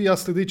са дълги,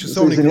 аз следя и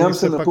часовника. Извинявам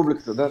се на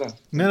публиката, да.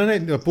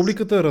 Не,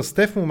 публиката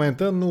расте в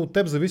момента, но от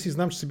теб зависи,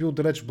 знам, че си бил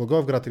далеч в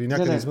Благоевград или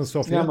някъде извън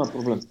София. Няма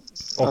проблем.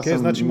 Окей,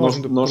 значи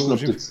можем да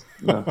продължим.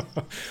 Да.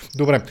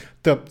 Добре,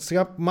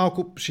 сега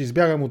малко ще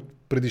избягам от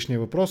предишния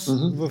въпрос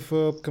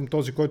към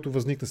този, който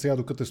възникна сега,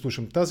 докато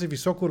слушам. Тази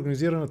високо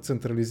организирана,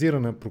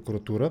 централизирана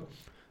прокуратура,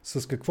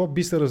 с какво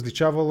би се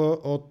различавала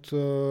от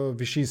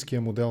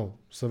вишинския модел,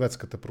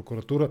 съветската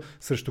прокуратура,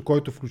 срещу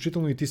който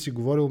включително и ти си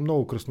говорил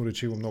много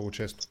красноречиво, много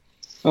често?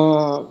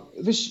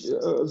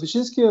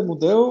 Вишинския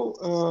модел...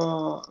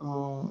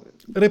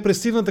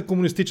 Репресивната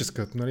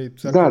комунистическа, нали?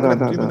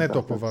 Не е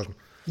толкова важно.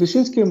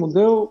 Вишинския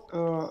модел,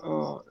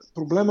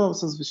 проблема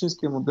с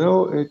Вишинския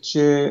модел е,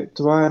 че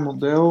това е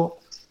модел,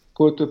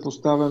 който е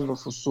поставен в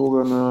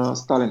услуга на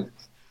Сталин.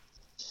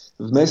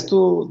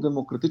 Вместо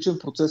демократичен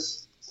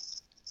процес,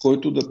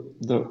 който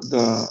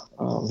да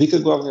вика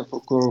главния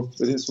прокурор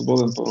в един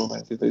свободен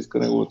парламент и да иска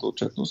неговата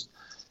отчетност,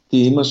 ти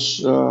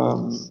имаш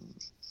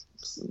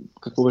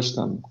какво беше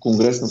там?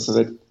 Конгрес на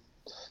съветите,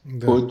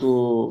 който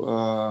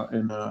е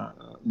на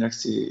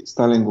някакси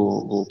Сталин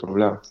го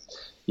управлява.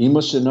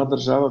 Имаш една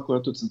държава,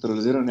 която е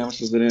централизирана,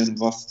 нямаш разделение на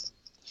власт.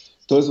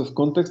 Тоест в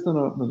контекста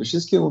на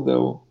вишинския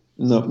модел,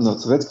 на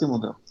съветския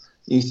модел,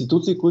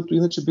 институции, които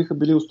иначе биха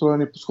били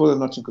устроени по сходен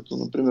начин, като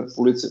например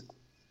полицията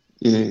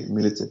или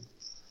милицията,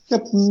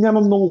 тя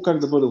няма много как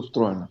да бъде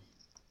устроена.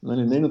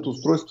 Нали, нейното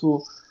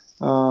устройство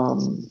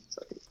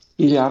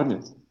или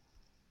армията.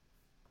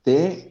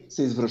 Те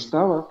се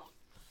извращават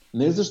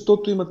не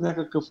защото имат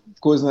някакъв,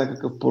 кой знае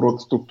какъв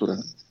порок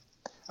структурен,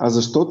 а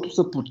защото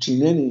са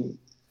подчинени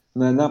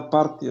на една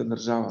партия,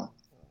 държава,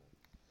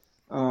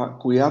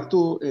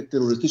 която е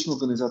терористична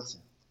организация.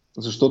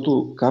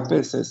 Защото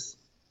КПСС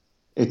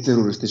е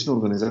терористична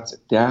организация.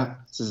 Тя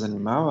се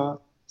занимава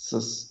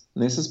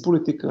не с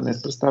политика, не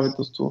с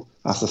представителство,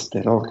 а с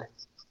терор.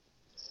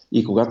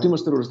 И когато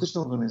имаш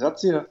терористична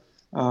организация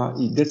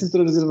и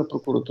децентрализирана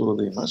прокуратура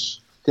да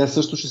имаш, тя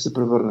също ще се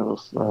превърне в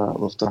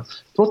това.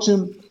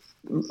 Впрочем,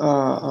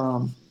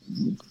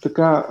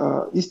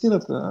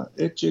 истината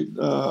е, че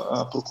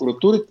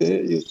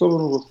прокуратурите, и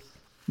особено в,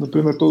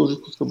 например,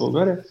 Тодор-Живковска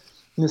България,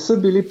 не са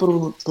били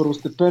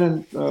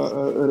първостепенен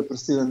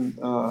репресивен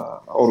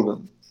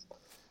орган.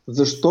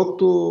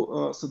 Защото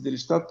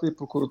съдилищата и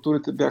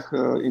прокуратурите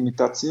бяха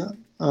имитация.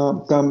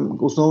 Там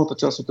основната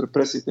част от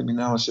репресиите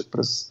минаваше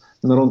през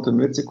народната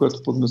милиция,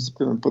 която по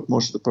административен път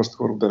може да праща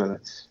хора в Белене.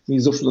 И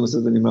изобщо да не се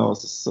занимава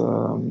с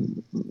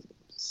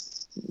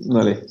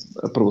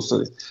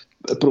правосъдие.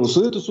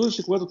 Правосъдието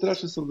служеше, когато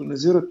трябваше да се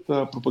организират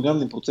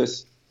пропагандни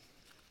процеси.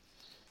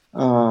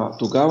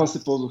 Тогава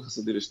се ползваха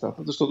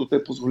съдилищата, защото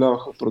те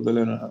позволяваха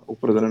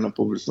определена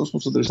публичност, но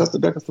съдилищата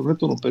бяха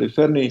сравнително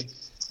периферни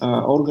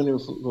органи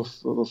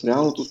в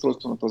реалното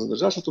устройство на тази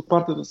държава, защото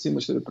партията си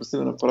имаше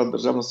репресивен апарат,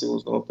 държавна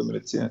сигурност, народната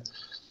милиция,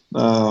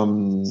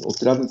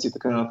 отрядници и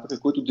така нататък,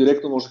 които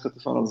директно можеха да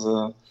те фанат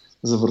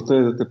за врата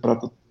и да те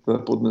пратят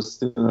по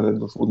административен ред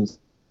в Лудница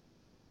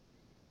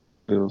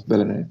в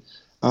Белене,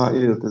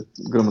 или да те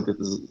гръмнат и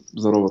да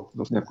зароват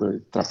в някоя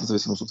трап, в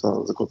зависимост от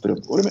това, за който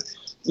период говорим,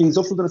 и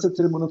изобщо да не се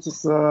церемонят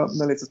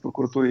с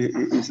прокуратури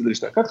и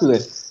съдилища. Както да е.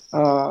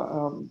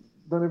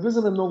 Да не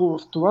влизаме много в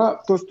това,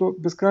 т.е.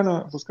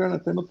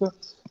 безкрайна темата.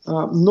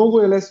 Много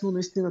е лесно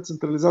наистина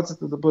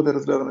централизацията да бъде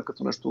разгледана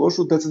като нещо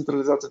лошо,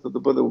 децентрализацията да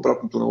бъде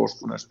обратното на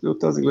лошото нещо. И от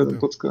тази гледна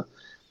точка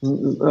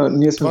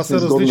ние сме. Това са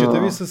различите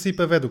ви с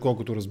ИПВ,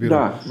 доколкото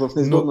разбирам. Да, в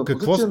неизгодна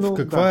позиция.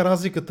 Каква е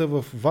разликата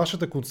в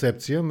вашата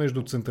концепция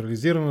между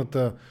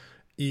централизираната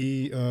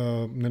и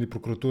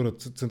прокуратура,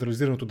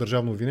 централизираното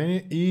държавно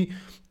обвинение и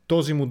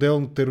този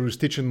модел,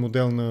 терористичен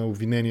модел на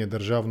обвинение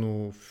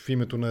държавно в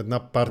името на една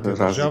партия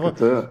държава?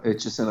 Разликата е,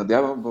 че се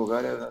надявам в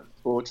България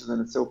повече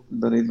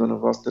да не идва на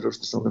власт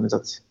терористична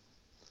организация,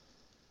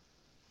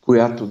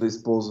 която да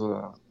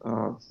използва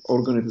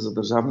органите за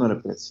държавна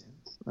репресия.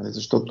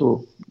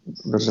 Защото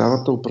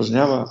държавата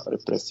упражнява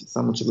репресии,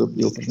 само че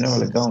ги упражнява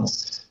легално,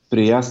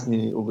 при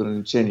ясни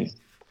ограничения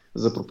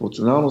за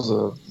пропорционално,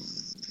 за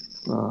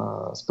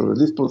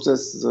справедлив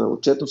процес, за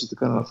отчетност и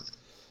така нататък.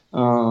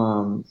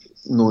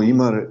 Но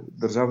има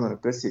държавна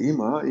репресия,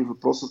 и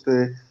въпросът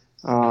е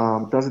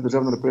тази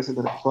държавна репресия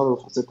да не попада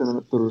в ръцете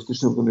на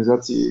терористични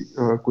организации,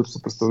 които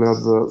се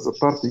представляват за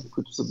партии,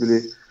 които са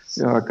били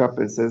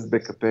КПСС,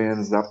 БКП,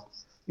 НЗАП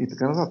и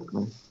така нататък.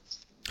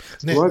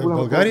 Не,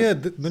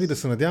 България, да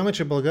се надяваме,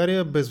 че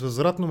България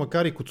безвъзвратно,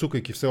 макар и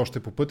коцукайки все още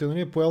по пътя,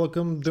 е поела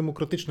към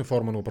демократична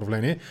форма на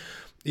управление.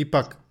 И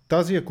пак,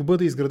 тази, ако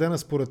бъде изградена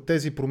според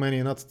тези промени,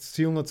 една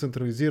силна,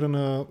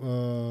 централизирана,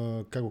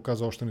 как го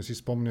каза, още не си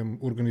спомням,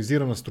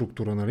 организирана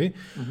структура, нали?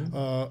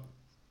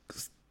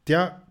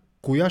 Тя,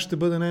 коя ще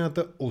бъде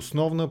нейната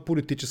основна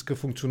политическа,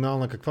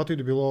 функционална, каквато и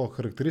да било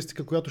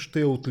характеристика, която ще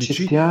я отличи?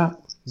 Че тя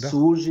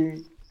служи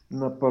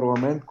на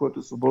парламент, който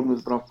е свободно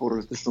избран в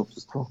плуралистично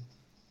общество.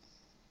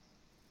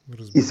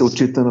 И се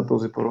отчита на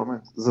този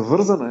парламент.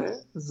 Завързана е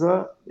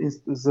за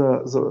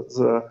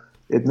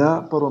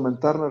една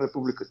парламентарна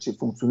република, че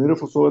функционира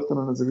в условията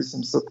на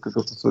независим съд,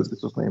 какъвто Съветския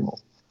съюз не е имал.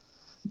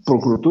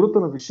 Прокуратурата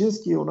на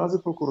Вишински е онази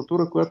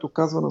прокуратура, която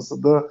казва на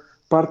съда,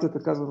 партията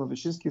казва на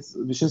Вишински,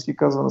 Вишински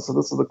казва на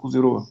съда, съда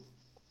козирува.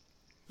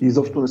 И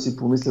изобщо не си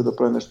помисля да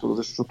прави нещо,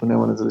 защото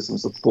няма независим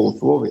съд по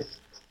условие.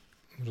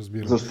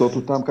 Разбира.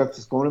 Защото там, както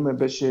се спомняме,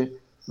 беше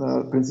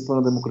принципа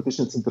на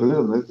демократичен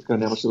централизъм, нали? Така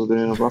нямаше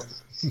разделение на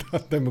власт. Да,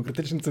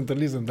 демократичен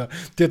централизъм, да.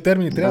 Тия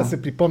термини трябва да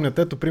се припомнят.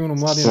 Ето, примерно,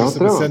 младия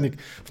събеседник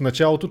в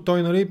началото,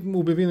 той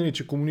обяви,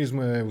 че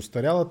комунизма е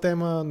устаряла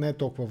тема, не е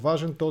толкова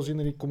важен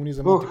този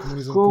комунизъм,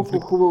 антикомунизъм, конфликт.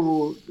 Колко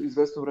хубаво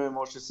известно време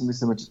може да си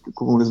мислим, че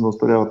комунизма е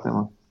устаряла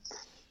тема.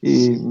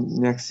 И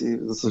някакси,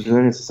 за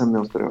съжаление, съвсем не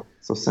е устаряла.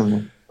 Съвсем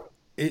не.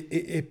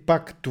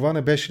 Пак, това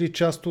не беше ли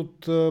част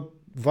от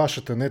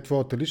вашата, не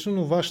твоята лично,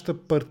 но вашата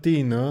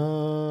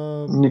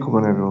партийна...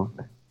 Никога не е било.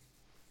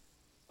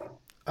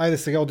 Айде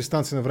сега от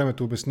дистанция на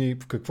времето обясни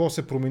в какво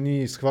се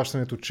промени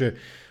схващането, че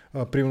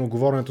примерно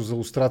говоренето за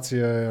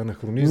лустрация е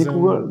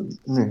анахронизъм.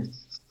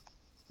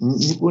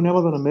 Никога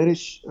няма да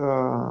намериш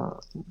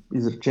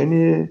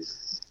изречение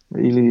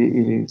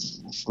или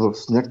в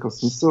някакъв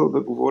смисъл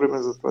да говорим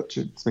за това,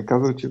 че сме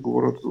казали, че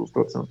говорят за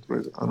лустрация на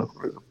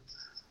анахронизъм.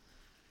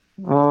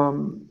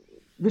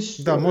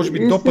 Виж, да, може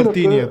би до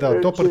партийния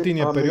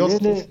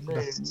период. Не,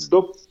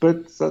 до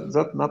пред,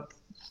 зад, над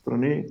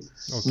страни.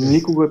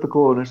 Никога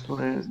такова нещо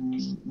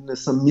не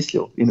съм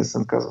мислил и не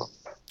съм казал.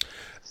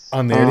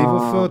 А не е ли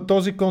в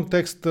този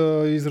контекст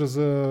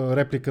израза,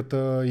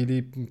 репликата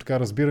или така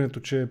разбирането,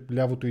 че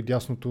лявото и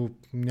дясното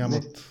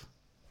нямат...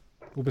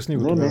 Обясни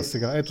го тогава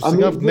сега. Ето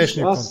сега в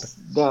днешния контекст.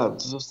 Да,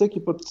 за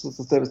всеки път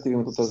с тебе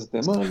стигаме до тази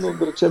тема, но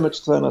да речем,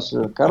 че това е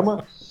наша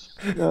карма.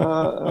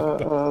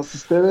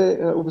 С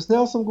тебе,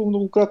 обяснявал съм го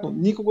многократно.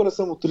 Никога не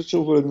съм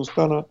отричал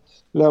вредността на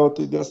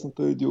лявата и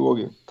дясната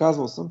идеология.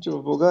 Казвал съм, че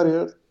в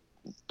България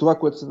това,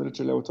 което се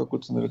нарича ляво, това,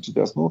 което се нарича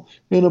дясно,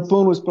 е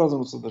напълно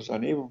изпразнено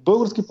съдържание. И в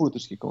български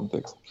политически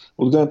контекст,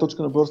 от гледна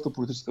точка на българската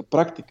политическа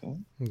практика,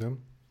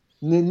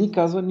 не ни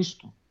казва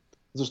нищо.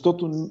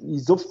 Защото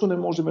изобщо не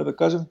можем да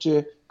кажем,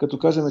 че като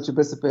кажем, че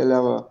БСП е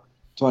лява,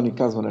 това ни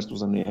казва нещо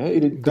за нея.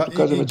 Или като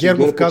кажем, че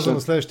Гербов казва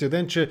на следващия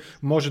ден, че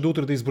може до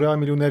утре да изброява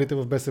милионерите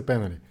в БСП,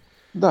 нали?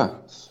 Да.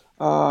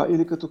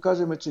 Или като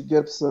кажем, че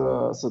ГЕРБ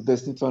са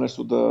десни, това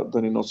нещо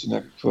да ни носи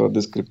някаква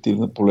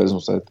дескриптивна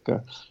полезност. Така,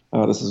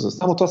 да се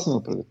само това съм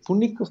напредък. По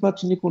никакъв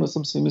начин никога не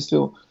съм си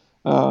мислил.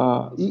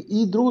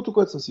 И другото,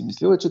 което съм си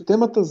мислил, е, че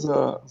темата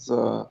за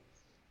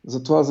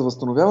това, за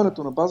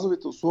възстановяването на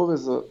базовите условия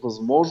за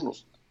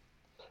възможност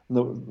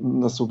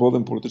на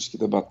свободен политически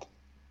дебат,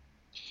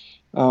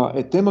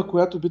 е тема,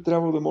 която би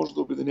трябвало да може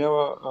да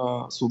обединява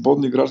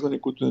свободни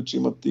граждани, които иначе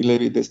имат и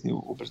леви и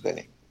десни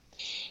убеждения.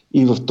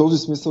 И в този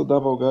смисъл, да,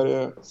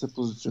 България се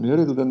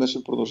позиционира и до ден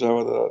днешен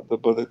продължава да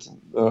бъде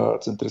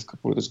центристка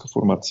политическа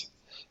формация,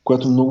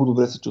 която много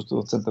добре се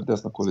чувства в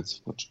център-дясна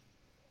коалиция.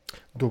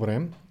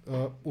 Добре.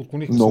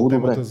 Отклонихме се от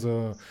темата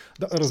за...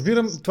 Да,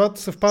 разбирам, това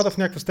съвпада в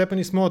някаква степен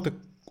и с моята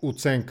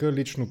оценка,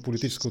 лично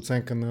политическа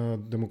оценка на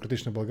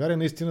демократична България.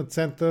 Наистина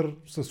център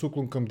с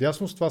уклон към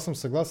дясност. Това съм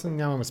съгласен,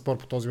 нямаме спор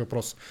по този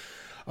въпрос.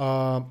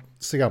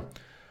 Сега,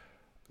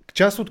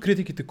 част от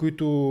критиките,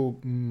 които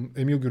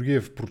Емил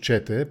Георгиев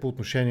прочете по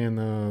отношение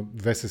на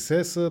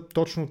ВСС, са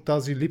точно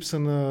тази липса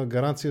на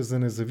гаранция за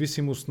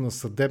независимост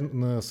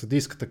на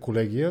съдийската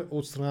колегия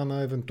от страна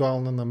на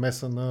евентуална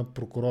намеса на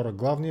прокурора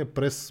главния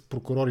през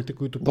прокурорите,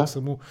 които пък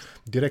са му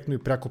директно и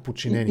пряко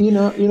подчинени.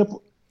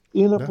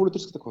 И на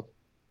политическата квота.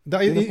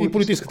 Да, и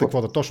политическата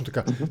квота, точно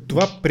така.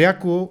 Това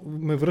пряко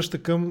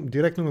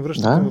директно ме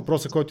връща към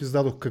въпроса, който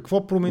зададох.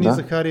 Какво промени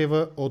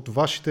Захариева от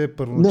вашите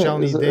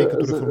първоначални идеи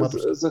като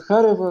реформаторски?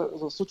 Захариева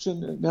в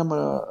случая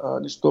няма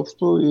нищо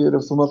общо и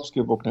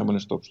реформаторския блок няма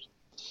нищо общо.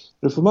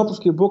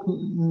 Реформаторския блок,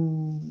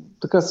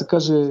 така се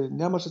каже,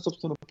 нямаше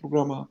собствена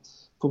програма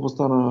в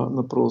областта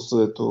на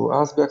правосъдието.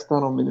 Аз бях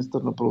станал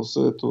министър на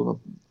правосъдието, на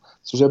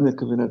служебния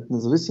кабинет,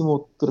 независимо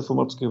от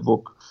реформаторския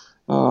блок.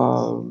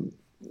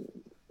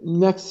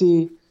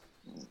 Някакси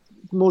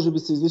може би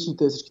са излишни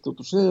тези всичките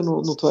уточнения,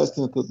 но това е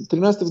истината.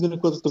 13-та година,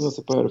 когато тръгна да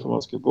се прави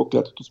реформаторския блок,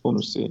 лятото,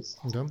 спомняш си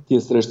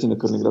тия срещи на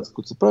Кърниградска,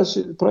 които се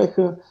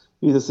правиха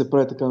и да се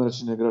прави така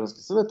наречения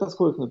граждански съвет. Аз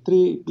ходих на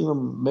 3,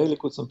 имам мейли,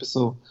 които съм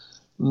писал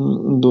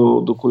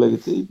до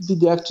колегите и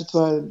видях, че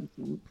това е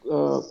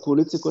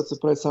коалиция, която се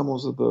прави само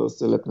за да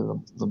се лепне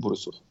на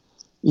Борисов.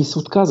 И се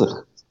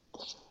отказах.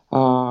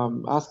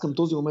 Аз към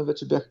този момент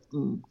вече бях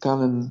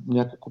канен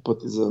няколко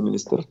пъти за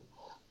министър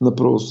на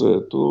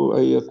правосъдието,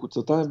 а и ако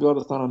целта ми била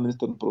да стана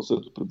министър на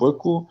правосъдието при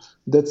Бойко,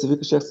 дет се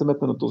вика, щях се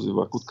метна на този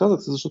влак.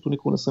 Отказах се, защото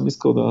никога не съм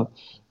искал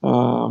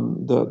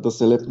да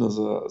се лепна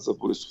за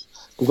Борисов.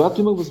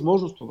 Когато имах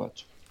възможност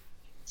обаче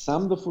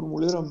сам да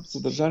формулирам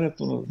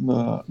съдържанието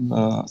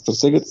на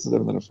стратегията за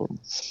съдебна реформа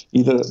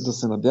и да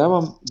се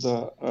надявам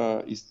да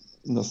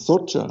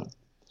насоча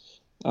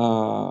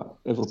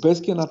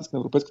европейския натиск на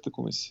Европейската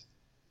комисия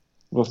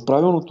в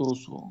правилното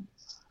русло,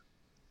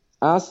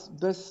 аз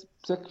без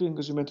всякакви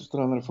ангажименти от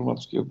страна на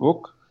реформаторския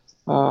блок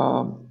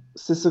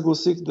се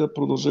съгласих да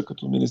продължа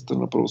като министър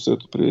на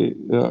правосъдието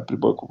при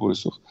Бойко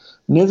Борисов.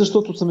 Не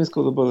защото съм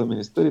искал да бъда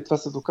министър и това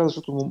се доказа,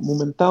 защото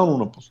моментално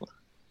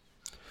напуснах,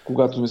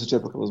 когато ми се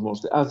черпаха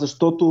възможности,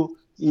 защото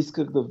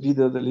исках да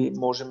видя дали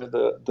можем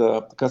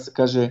така се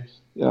каже,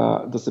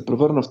 да се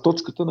превърна в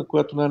точката, на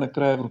която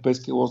най-накрая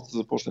европейския лост да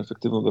започне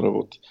ефективно да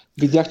работи.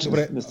 Видях,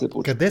 че не се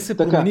получи. Къде се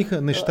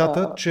промениха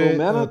нещата, че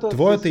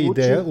твоята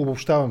идея,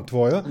 обобщавам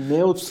твоя...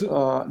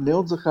 Не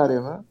от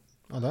Захариева,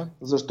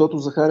 защото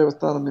Захариева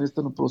стана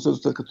министър на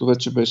правосъдието, след като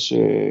вече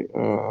беше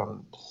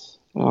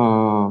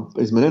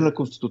изменена на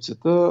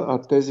Конституцията,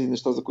 а тези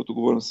неща, за които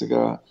говорим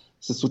сега,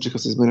 се случиха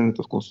с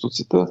измененията в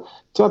Конституцията.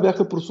 Това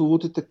бяха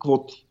прословутите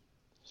квоти.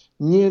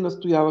 Ние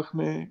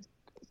настоявахме...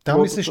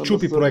 Там ли се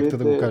щупи проекта,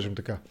 да го кажем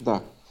така?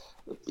 Да.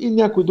 И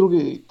някои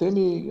други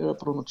теми.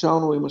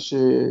 Първоначално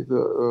имаше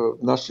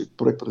нашия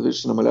проект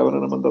предвиждаше намаляване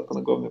на мандата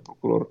на главния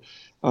прокурор,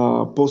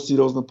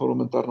 по-сериозна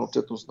парламентарна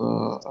отчетност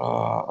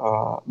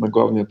на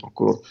главния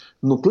прокурор.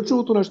 Но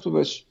ключовото нещо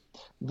беше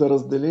да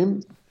разделим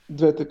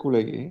двете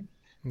колегии,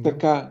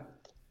 така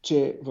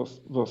че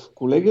в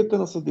колегията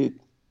на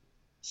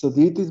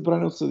съдиите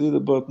избрани от съдии да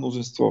бъдат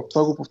мнозинство.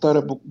 Това го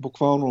повтаря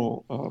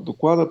буквално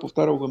доклада,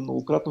 повтаря го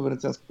многократно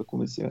Венецианската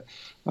комисия.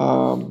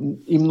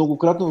 И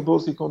многократно в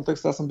български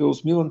контекст аз съм бил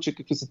усмиван, че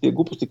какви са тия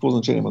глупости, какво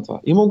значение има това.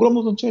 Има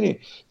огромно значение.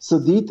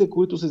 Съдиите,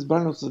 които са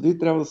избрани от съдии,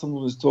 трябва да са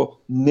мнозинство.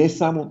 Не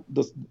само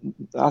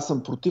аз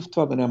съм против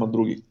това да няма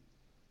други.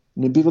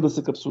 Не бива да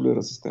се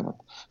капсулира системата.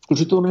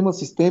 Включително има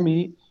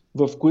системи,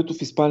 в които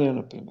в Испания,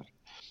 например,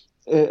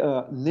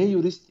 не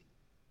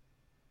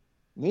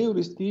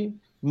юристи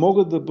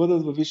могат да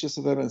бъдат във Висшия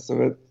съдебен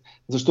съвет,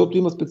 защото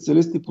има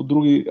специалисти по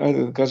други,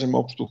 айде да кажем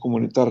общо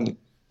хуманитарни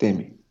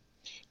теми,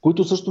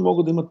 които също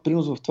могат да имат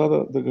принос в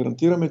това да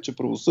гарантираме, че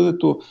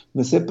правосъдието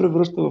не се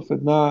превръща в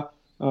една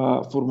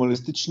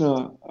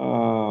формалистична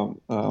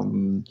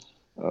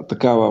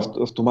такава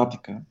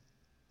автоматика,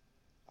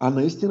 а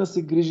наистина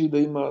се грижи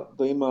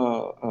да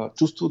има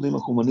чувство, да има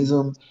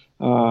хуманизъм,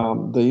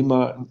 да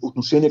има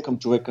отношение към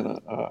човека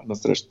на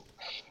среща.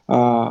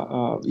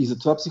 И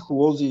затова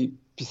психолози,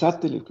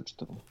 писатели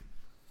включително,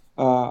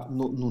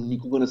 но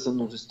никога не са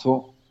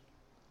мнозинство.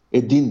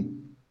 Един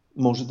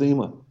може да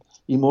има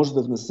и може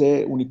да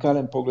внесе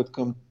уникален поглед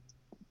към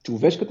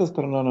човешката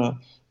страна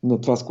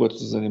на това, с което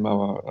се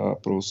занимава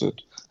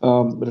правосъдието.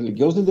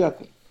 Религиозни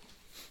деятели,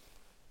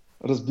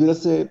 разбира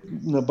се,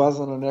 на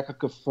база на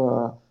някакъв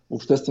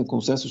обществен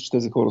консенсус, че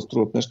тези хора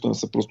струват нещо, не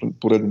са просто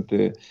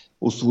поредните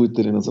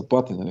усвоители на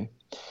заплати. Нали?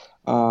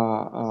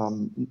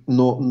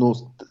 Но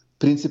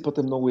принципът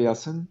е много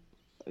ясен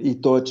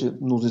и то е, че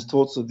мнозинство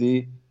от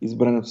съдии,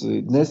 избрани от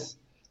съдии днес,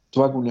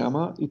 това го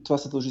няма и това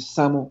се дължи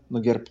само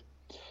на ГЕРБ,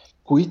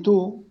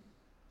 които,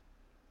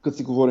 като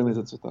си говорим и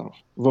за Цветанов,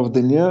 в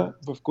деня,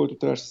 в който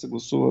трябваше да се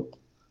гласуват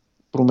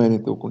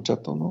промените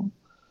окончателно,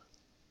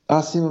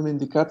 аз имам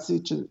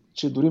индикации,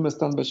 че дори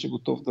Местан беше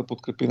готов да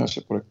подкрепи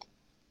нашия проект.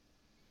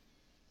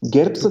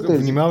 ГЕРБ са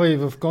тези. Внимавай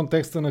в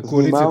контекста на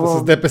коалицията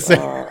с ДПС.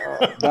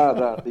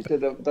 Да.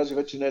 Даже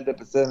вече не е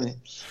ДПС ми.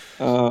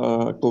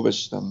 Какво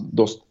беше там?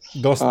 Доста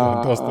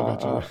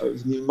вече.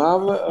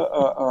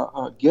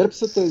 ГЕРБ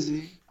са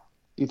тези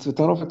и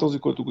Цветанов е този,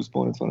 който го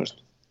изпълни това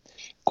нещо,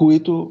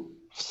 които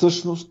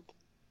всъщност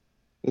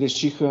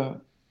решиха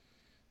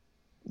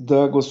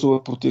да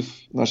гласуват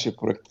против нашия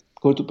проект,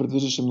 който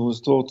предвиждаше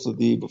множество от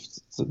съдии в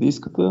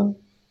съдийската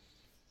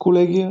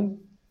колегия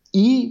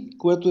и,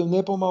 което е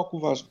не по-малко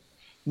важно,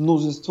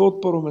 мнозинство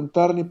от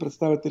парламентарни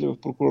представители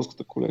в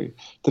прокурорската колегия.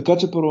 Така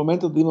че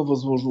парламентът да има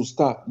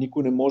възможността,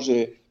 никой не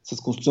може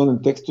с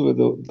конституционни текстове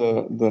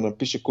да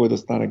напише кой да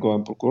стане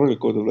главен прокурор или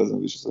кой да влезе на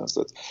Висшия съдебен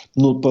съвет.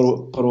 Но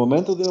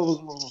парламентът да има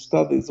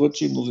възможността да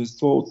излъчи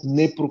мнозинство от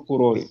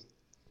непрокурори,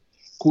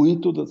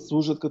 които да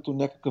служат като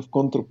някакъв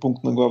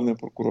контрапункт на главния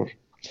прокурор.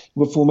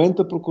 В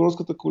момента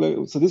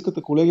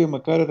съдийската колегия,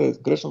 макар да е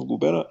грешно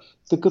сглобена,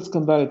 такът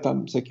скандали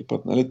там всеки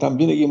път. Нали? Там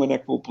винаги има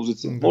някаква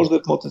опозиция. Може да е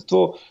в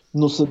младсинство,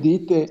 но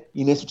съдиите,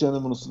 и не случайно,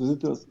 но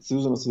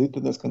Съюза на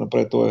съдиите днеска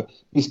направи този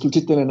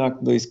изключителен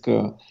акт да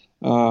иска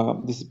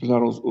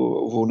дисциплинарно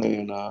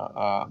уволнение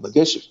на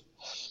Гешев.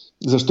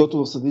 Защото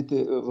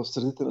в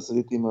средите на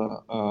съдите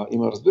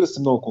има, разбира се,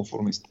 много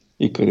конформисти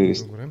и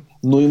кариеристи. Добре.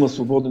 Но има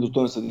свободни и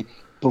достойни съдии.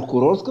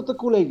 Прокурорската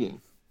колегия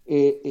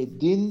е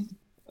един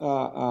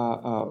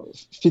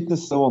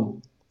фитнес салон.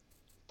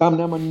 Там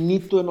няма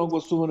нито едно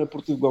гласуване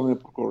против главния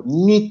прокурор.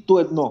 Нито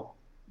едно.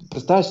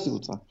 Представяш си го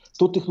това?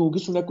 То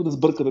технологично някой да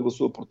сбърка да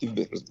гласува против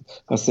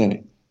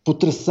Асене.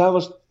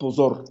 Потресаващ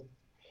позор.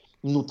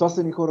 Но това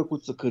са ни хора,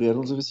 които са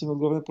кариерно зависими от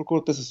главния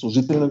прокурор. Те са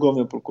служители на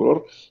главния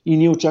прокурор и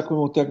ние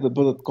очакваме от тях да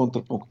бъдат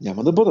контрапункт.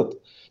 Няма да бъдат.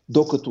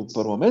 Докато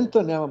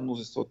парламента няма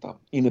мнозинство там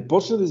и не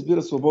почне да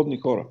избира свободни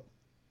хора.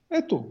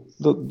 Ето,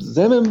 да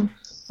вземем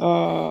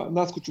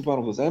Наско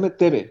Чубанов, да вземем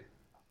тебе.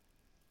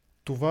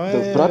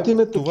 Да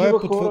пратиме такива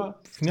хора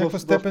в някаква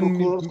степен в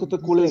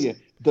прокурорската колегия.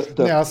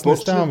 Не, аз не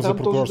ставам за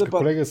прокурорска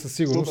колегия, със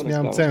сигурност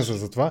нямам ценза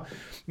за това.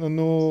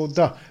 Но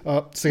да,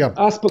 сега.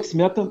 Аз пък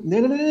смятам,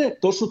 не,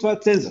 точно това е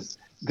ценза.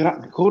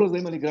 Хора да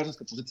имали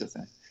гражданска позиция.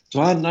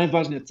 Това е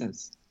най-важният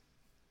ценз.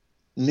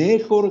 Не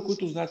е хора,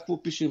 които знаят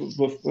какво пише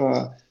в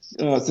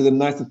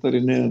 17-та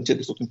алинея на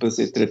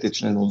 453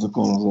 член от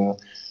закона за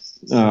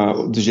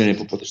движение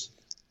по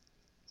пътищата.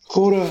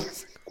 Хора,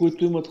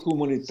 които имат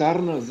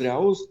хуманитарна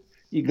зрялост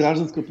и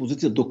гражданска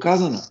позиция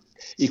доказана.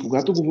 И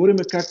когато говорим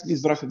как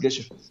избраха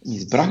Гешев,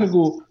 избраха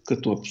го,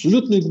 като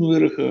абсолютно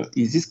игнорираха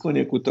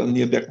изисквания, които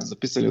ние бяхме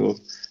записали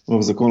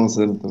в закона за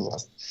съдебната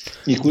власт.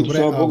 И които,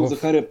 слава Богу,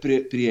 Захария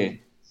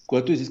прие,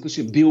 което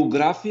изискваше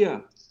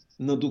биография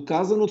на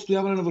доказано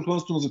отстояване на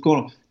върховенството на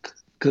закона.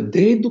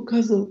 Къде е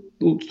доказан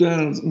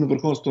отстояване на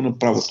върховенството на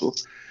правото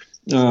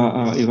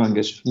Иван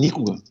Гешев?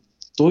 Никога.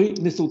 Той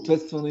не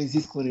съответства на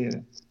изисквания,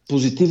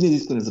 позитивни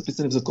изисквания,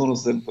 записани в закона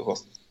за съдебната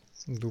власт.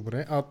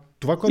 Добре,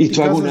 това, което и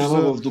това го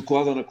няма в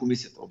доклада на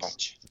комисията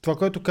обаче. Това,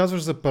 което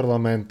казваш за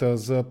парламента,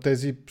 за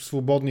тези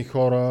свободни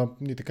хора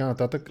и така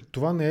нататък,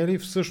 това не е ли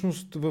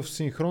всъщност в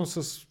синхрон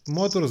с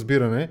моето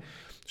разбиране,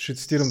 ще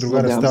цитирам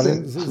другаря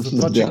Сталин, за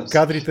това, че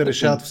кадрите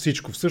решават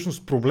всичко.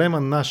 Всъщност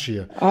проблема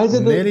нашия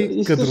не е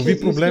ли кадрови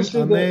проблем,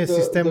 а не е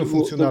системно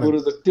функционален? Да го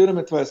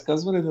редактираме това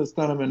изказване и да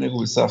станем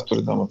негови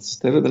съавтори двамата с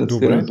тебе, да не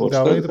цитираме повече.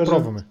 Добре, да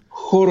пробваме.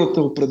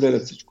 Хората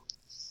определят всичко.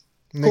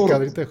 Не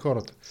кадрите, а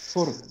хората.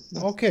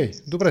 Да. Окей,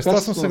 добре, с това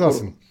съм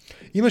съгласен.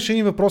 Имаше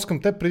един въпрос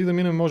към теб, преди да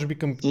минем, може би,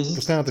 към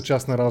последната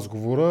част на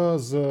разговора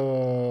за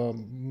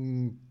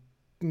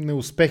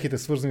неуспехите,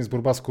 свързани с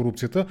борба с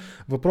корупцията.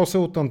 Въпросът е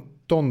от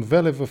Антон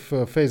Велев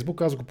в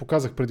Фейсбук. Аз го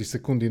показах преди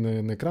секунди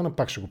на екрана,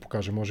 пак ще го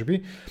покажа, може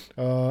би.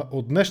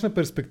 От днешна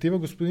перспектива,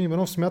 господин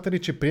Иванов, смята ли,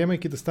 че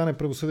приемайки да стане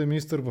правосъден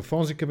министър в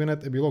онзи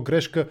кабинет е било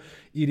грешка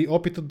или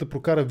опитът да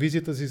прокара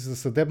визията си за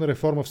съдебна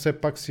реформа все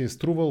пак си е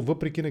струвал,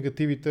 въпреки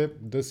негативите,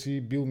 да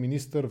си бил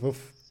министър в,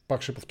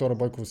 пак ще повторя,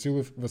 Бойко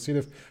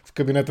Василев в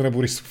кабинета на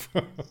Борисов?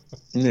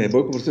 Не,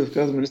 Бойко Василев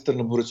казва министър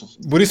на Борисов.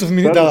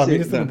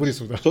 Министър на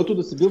Борисов, да. Защото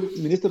да си бил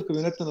министър в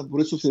кабинета на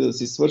Борисов и да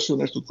си свършил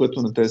нещо,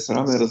 което не те е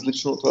срам, е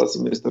различно от това да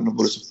си министър на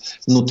Борисов.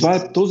 Но това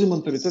е този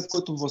менталитет,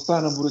 който властта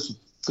е на Борисов.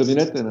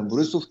 Кабинетът е на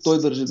Борисов,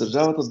 той държи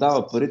държавата,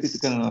 дава парите и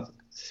така нататък.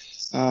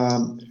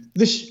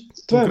 Виж,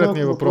 това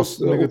конкретният въпрос.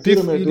 Негатив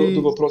или...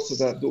 до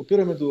въпроса, да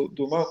опираме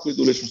до малко и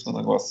до личността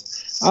на глас.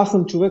 Аз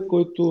съм човек,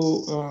 който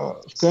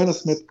в крайна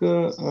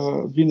сметка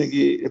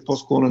винаги е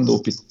по-склонен да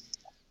опита.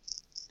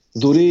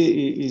 Дори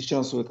и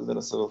шансовете да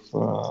не са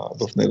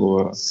в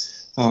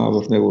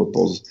негова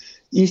полза.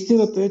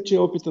 Истината е, че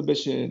опитът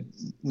беше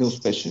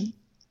неуспешен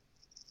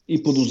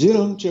и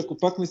подозирам, че ако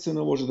пак ми се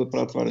наложи да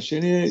правя това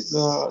решение,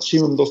 ще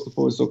имам доста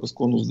по-висока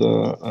склонност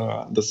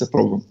да се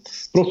пробвам.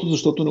 Просто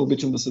защото не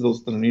обичам да седа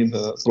отстрани и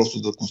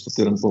просто да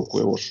констатирам колко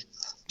е лошо.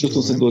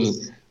 Чувствам се длъжен.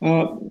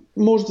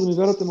 Може да ми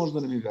вярвате, може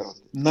да не ми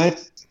вярвате.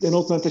 Едно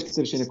от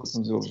най-тежките решения, които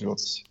съм взел в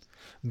живота си.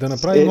 Да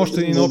направим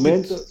още един опит. В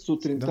момента,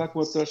 сутринта,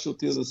 когато трябваше да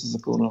отида да се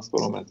запълна в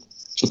парламента.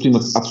 Защото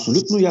имах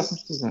абсолютно ясно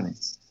съзнание,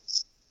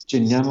 че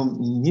нямам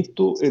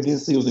нито един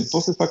съюзник.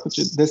 После факта,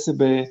 че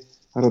ДСБ,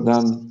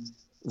 Радан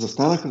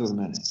застанаха за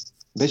мене,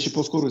 беше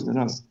по-скоро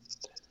изненада.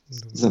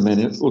 За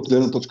мен, от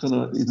гледна точка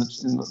на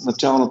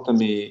началната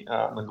ми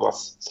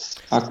нагласа.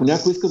 Ако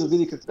някой иска да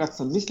види как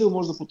съм мислил,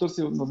 може да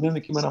потърси на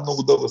дневник, има една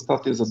много дълга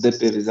статия за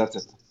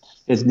депеализацията.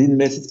 Един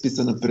месец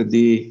писана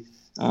преди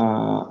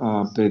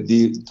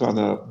това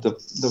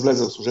да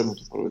влезе в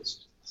служебното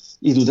правителство.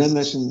 И до ден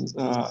днешен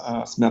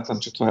смятам,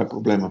 че това е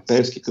проблема.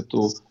 Пеевски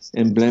като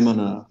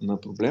емблема на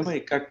проблема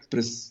и как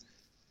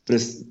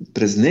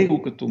през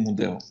него като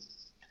модел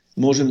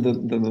можем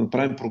да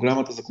направим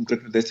програмата за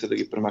конкретни действия да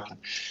ги премахнем.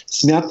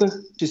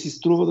 Смятах, че си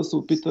струва да се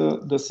опита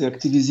да се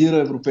активизира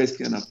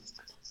европейския натиск,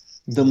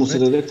 да му се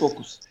даде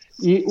фокус.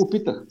 И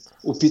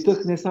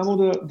опитах не само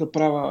да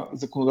правя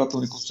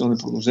законодателни конституционни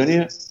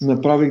предложения,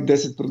 направих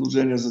 10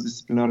 предложения за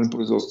дисциплинарни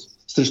производства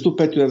срещу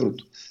Петю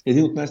Еврото,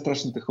 един от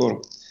най-страшните хора.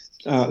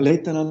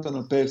 Лейтенанта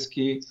на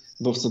Пеевски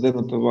в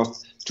съдебната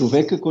власт.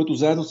 Човека, който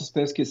заедно с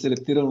Пеевски е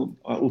селектиран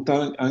от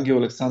Ангел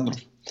Александров.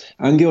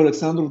 Ангел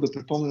Александров, да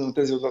припомня на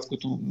тези от вас,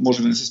 които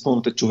може би не си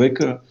спомняте,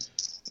 човека,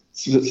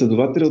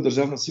 следователя от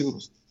Държавна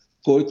сигурност,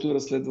 който е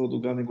разследвал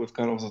Доган и го е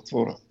вкарал в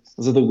затвора.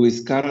 за да го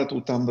изкарат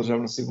от там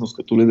Държавна сигурност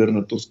като лидер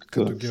на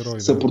турската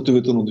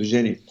съпротивително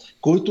движение,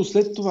 който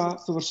след това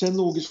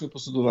съвършено логично и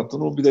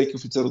последователно, бидейки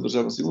офицер от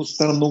Държавна сигурност,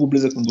 остана много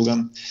близък на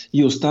Доган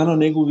и остана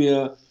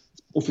неговия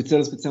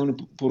офицер за специални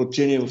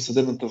поръчения в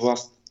съдебната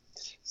власт.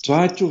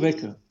 Това е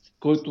човека,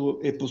 който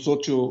е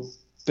посочил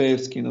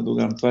Пеевски на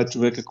Доган. Това е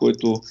човека,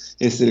 който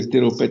е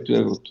селектирал Петю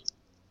Еврото.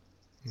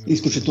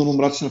 Изключително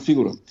мрачна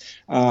фигура.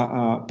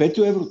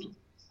 Петю Еврото,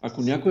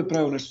 ако някой е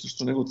правил нещо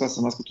срещу него, това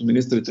съм аз като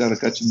министър и трябва да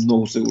кажа, че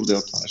много се гордея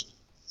от това нещо.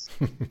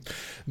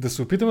 Да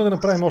се опитаме да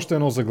направим още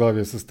едно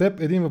заглавие с теб.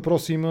 Един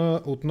въпрос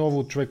има отново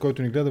от човек,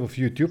 който ни гледа в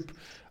YouTube.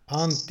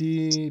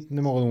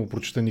 Не мога да му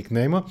прочета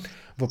никнейма.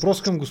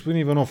 Въпрос към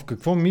господин Иванов.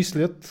 Какво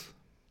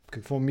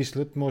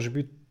мислят, може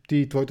би ти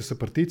и твоите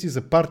съпартийци,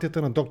 за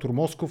партията на доктор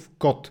Москов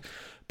КОТ?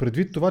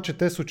 Предвид това, че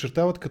те се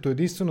очертават като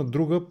единствена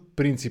друга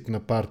принципна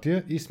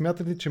партия и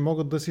смятат ли, че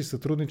могат да си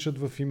сътрудничат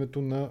в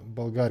името на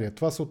България?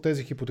 Това са от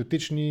тези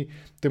хипотетични,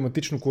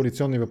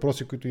 тематично-коалиционни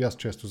въпроси, които и аз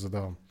често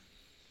задавам.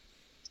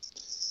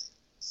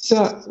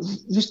 Сега,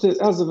 вижте,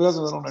 аз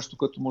забелязвам едно нещо,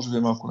 което може би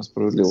е малко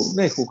несправедливо.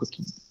 Не е хубаво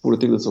като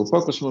политик да се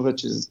опакваш, но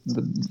вече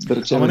да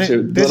речем,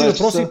 че... Тези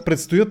въпроси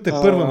предстоят те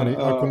първа, нали?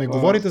 Ако не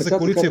говорите за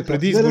коалиция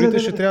преди изборите,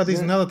 ще трябва да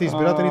изненадате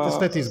избирателите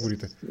след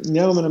изборите.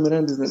 Нямаме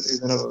намерение да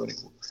изненадаме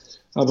никого.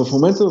 В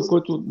момента, в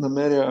който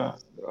намеря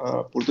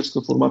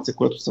политическа формация,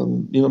 която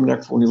имам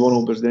някакво ниво на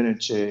убеждение,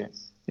 че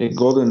е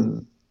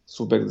годен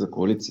субект за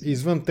коалиция.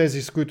 Извън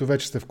тези, с които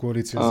вече сте в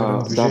коалиция,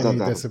 Зелено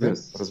движение и ДСБ?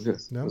 Разбира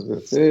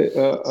се.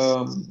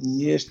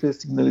 Ние ще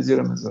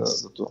сигнализираме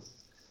за това.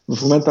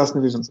 В момента аз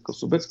не виждам такъв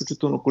субект,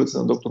 включително коалиция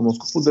на доктор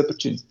Москов, по две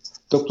причини.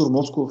 Доктор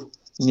Москов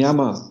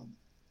няма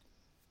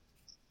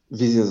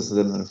визия за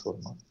съдебна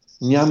реформа.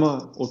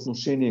 Няма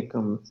отношение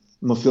към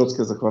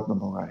мафиотския захват на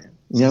България.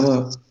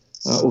 Няма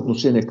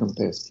отношение към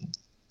Пеевски.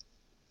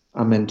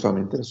 Мен това ме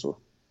интересува.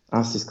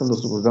 Аз искам да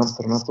освобождам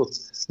страната от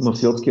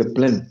мафиотския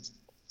плен.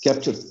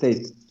 Captured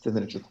State се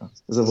нарича това.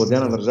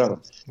 Завладяна държава.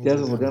 Тя е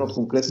завладяна от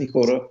конкретни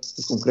хора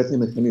с конкретни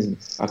механизми.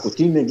 Ако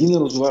ти не ги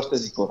назоваш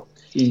тези хора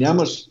и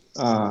нямаш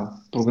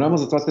програма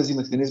за това тези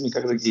механизми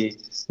как да ги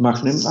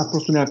махнем, аз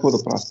просто няма какво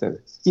да правя с тебе.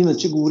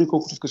 Иначе говори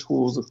колкото искаш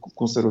хубаво за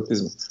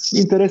консерватизма.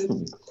 Интересно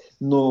ми.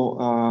 Но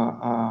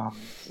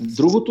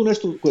другото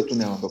нещо, което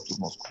няма доктор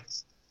Москов.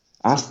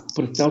 Аз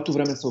през цялото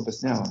време се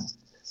обяснявам,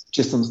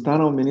 че съм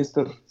станал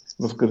министър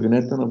в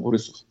кабинета на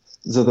Борисов,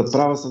 за да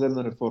правя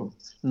съдебна реформа.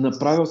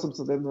 Направил съм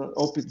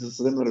опит за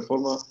съдебна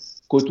реформа,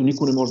 който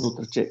никой не може да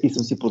отрече. И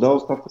съм си подал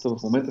оставката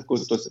в момента, в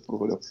който той се е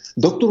провалил.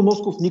 Доктор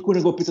Москов никой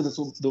не го пита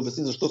да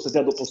обясни защо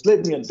седя до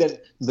последния ден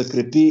да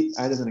крепи,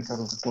 айде да не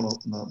казвам какво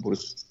на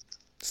Борисов.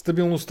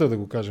 Стабилността, да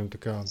го кажем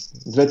така.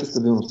 Двете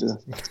стабилности, да.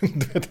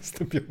 Двете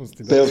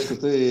стабилности, да.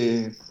 Пеевската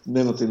и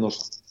дневната и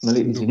нощната.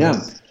 Нали,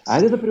 извинявам.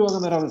 Айде да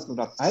прилагаме равен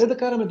стандарт. Айде да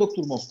караме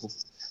доктор Москов.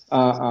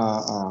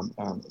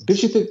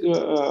 Бившите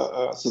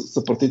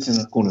съпартийци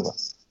на Кунева,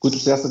 които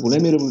сега са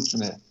големи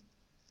революционери,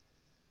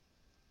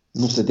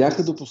 но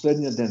седяха до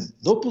последния ден.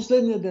 До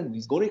последния ден.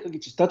 Изгориха ги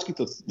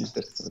чистачките от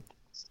Министерския съвет.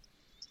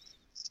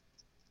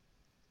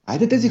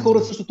 Айде тези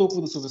хора също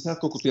толкова да се обясняват,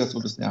 колкото аз се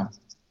обяснявам.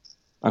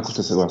 Ако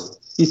сте съгласни.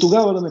 И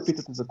тогава да ме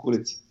питате за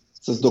коалиция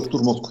с доктор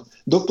Москов.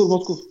 Доктор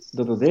Москов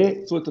да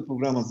даде своята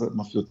програма за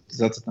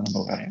мафиотизацията на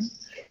България.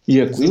 И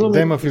ако имаме...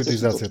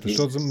 Демафиотизацията,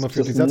 защото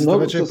мафиотизацията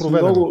вече е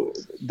проведена.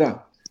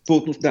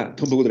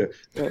 Благодаря.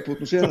 По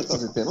отношение на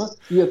тази тема.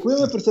 И ако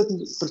имаме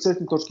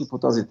пресетни точки по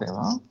тази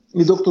тема,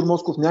 и доктор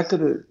Москов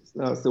някъде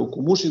се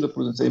окомуши да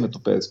произнесе името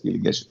Пеевски или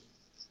Гешев,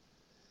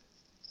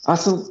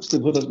 аз ще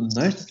бъда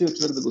най-щастливият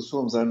човек да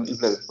гласувам заедно и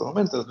влезе в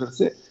парламента, разбира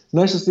се,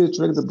 най-щастливият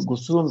човек да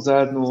гласувам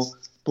заедно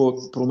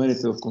по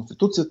промените в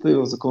Конституцията и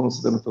в Закона за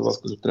съдебната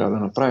власт, които трябва да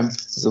направим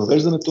за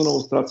въвеждането на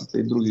лустрацията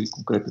и други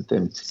конкретни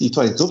теми. И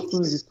това изобщо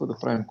не изисква да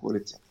правим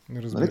коалиция.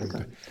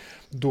 Разбирате.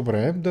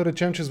 Добре, да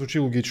речем, че звучи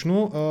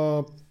логично.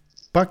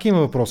 Пак има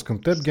въпрос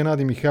към теб,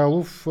 Геннадий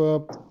Михайлов,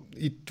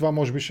 и това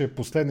може би ще е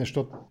последния,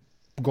 защото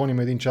гоним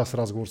един час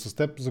разговор с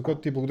теб, за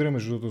който ти благодаря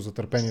между другото за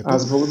търпението.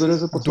 Аз благодаря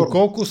за подхода.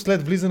 Доколко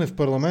след влизане в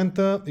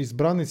парламента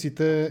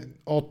избраниците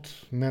от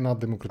не над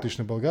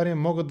Демократична България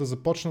могат да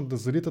започнат да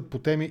залитат по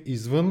теми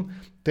извън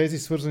тези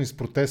свързани с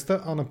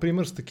протеста, а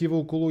например с такива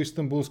около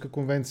Истанбулска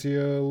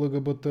конвенция,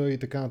 ЛГБТ и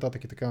така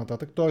нататък и така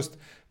нататък. Тоест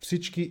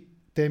всички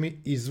теми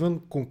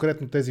извън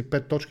конкретно тези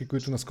 5 точки,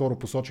 които наскоро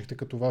посочихте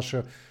като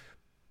ваша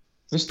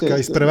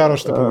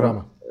изпреварваща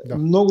програма. Да.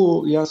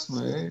 Много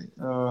ясно е,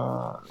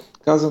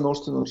 казано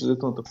още на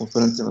учредителната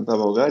конференция на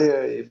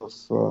България и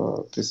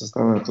при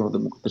съставянето на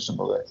Демократична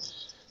България.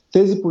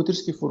 Тези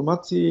политически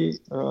формации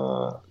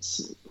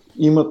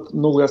имат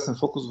много ясен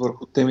фокус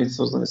върху теми,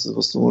 свързани с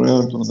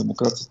възстановяването на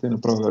демокрацията и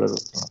на правовия ред в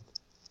страната.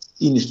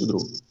 И нищо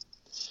друго.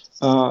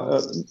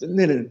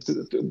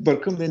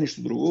 Бъркам не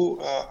нищо друго.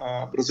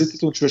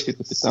 Развитието на човешкия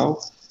капитал,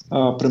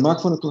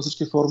 премахването на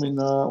всички форми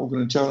на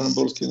ограничаване на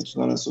българския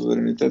национален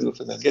суверенитет в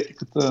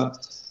енергетиката,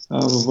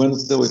 в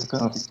военното дело и така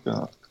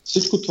нататък.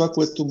 Всичко това,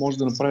 което може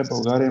да направи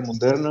България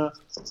модерна,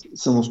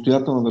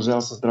 самостоятелна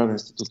държава с здрави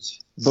институции.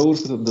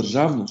 Българската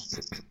държавност,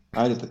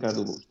 айде така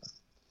да го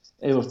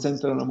е в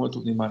центъра на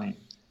моето внимание.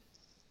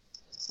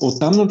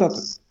 Оттам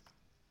нататък,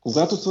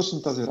 когато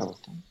свършим тази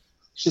работа,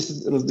 ще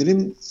се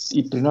разделим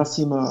и при нас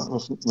има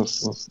в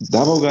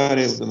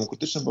България, в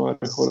демократична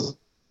България хора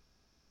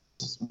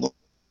с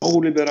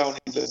много либерални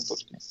гледни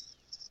точки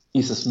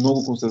и с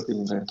много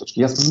консервативни гледни точки.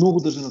 И аз много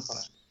държа на това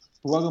нещо.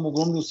 Полагам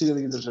огромни усилия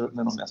да ги държа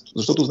на едно място.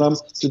 Защото знам,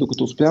 че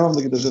докато успявам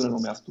да ги държа на едно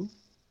място,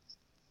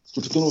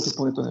 включително в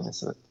изпълнителния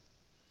съвет.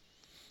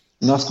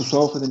 Наско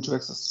Славов е един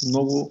човек с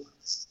много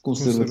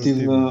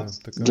консервативна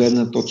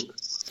гледна точка.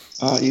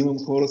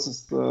 Имам хора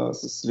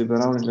с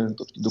либерални гледни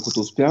точки. Докато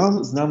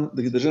успявам, знам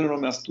да ги държа на едно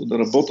място, да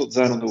работят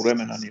заедно до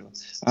време на нива.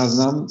 Аз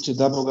знам, че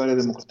България е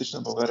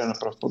демократична, България е на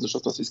прав път,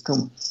 защото аз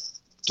искам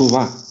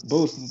това,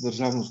 българската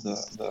държавност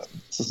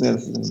с нея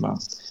да се занимавам.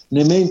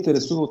 Не ме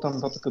интересува оттам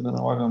нататък да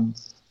налагам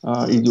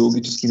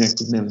идеологически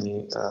някакви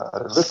дневни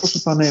редове, защото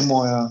това не е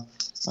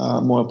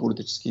моя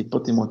политически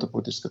път и моята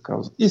политическа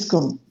кауза.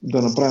 Искам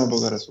да направим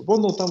България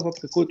свободна, оттам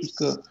нататък, който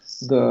иска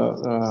да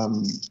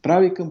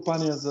прави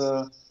кампания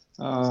за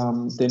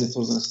теми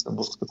свързани с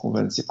Истанбулската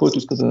конвенция, който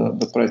иска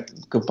да прави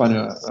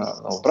кампания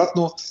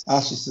наобратно,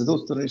 аз ще седа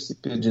отстрани и ще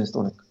си пия джин с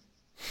тоник.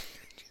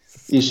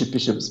 И ще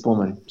пише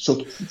спомени.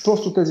 Защото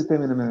просто тези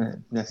теми не ме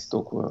някакси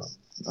толкова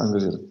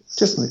ангажират.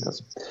 Честно ви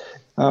казвам.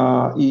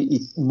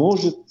 И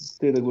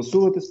можете да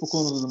гласувате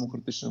спокойно за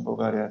демократична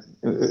България.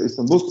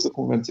 Истанбулската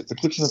конвенция е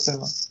приключена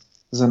тема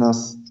за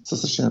нас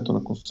с решението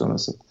на Конституционния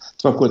съд.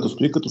 Това, което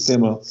стои като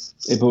тема,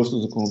 е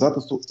българското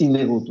законодателство и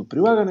неговото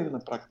прилагане на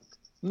практика.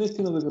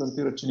 Наистина да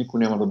гарантира, че никой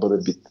няма да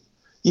бъде бит.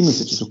 И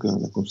мисля, че тук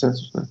имаме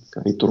консенсус,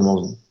 така, и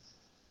тормозно.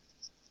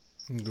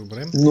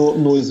 Добре.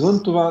 Но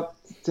извън това,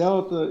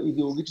 цялата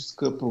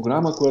идеологическа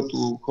програма,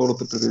 която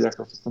хората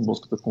предвидяха в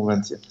Истанбулската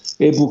конвенция,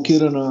 е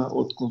блокирана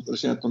от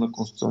решението на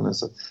Конституционния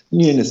съд.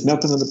 Ние не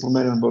смятаме да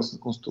променяме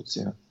българската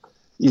конституция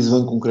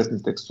извън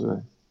конкретни текстове.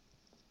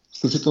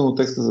 Включително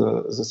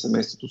текста за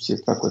семейството си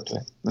е това, което е.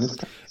 Нали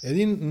така?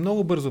 Един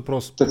много бърз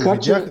въпрос.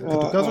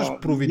 Като казваш,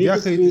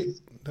 провидяха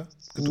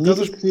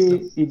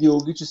никакви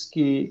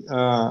идеологически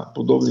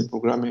подобни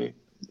програми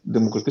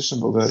демократична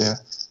България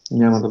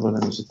няма да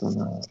бъде носител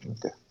на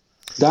тях.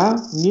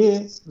 Да,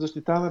 ние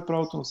защитаваме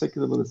правото на всеки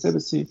да бъде себе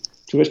си,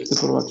 човешките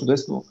права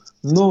чудесно,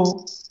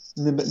 но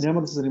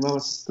няма да се занимаваме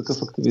с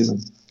такъв активизъм,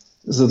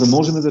 за да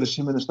можем да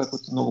решим неща,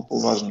 които са много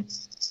по-важни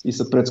и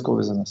са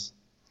предскови за нас.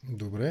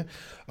 Добре.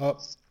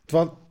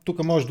 Това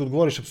тук можеш да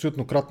отговориш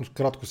абсолютно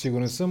кратко,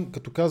 сигурен съм.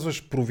 Като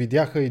казваш,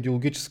 провидяха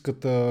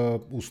идеологическата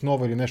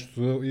основа или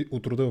нещо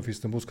от рода в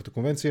Истанбулската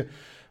конвенция,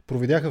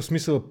 провидяха в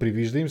смисъла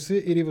привижда им се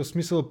или в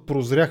смисъла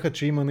прозряха,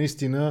 че има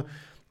наистина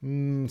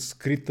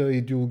скрита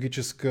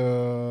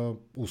идеологическа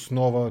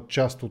основа,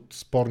 част от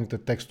спорните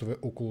текстове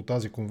около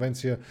тази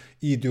конвенция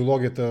и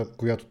идеологията,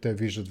 която те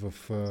виждат в...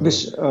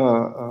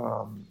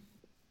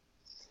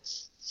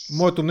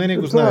 Моето мнение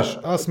го знаеш.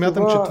 Аз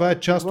смятам, че това е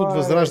част от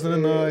възраждане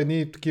на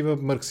едни такива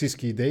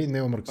марксистски идеи,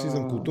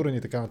 неомарксизъм, културен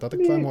и така нататък.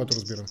 Това е моето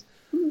разбиране.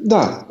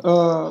 Да.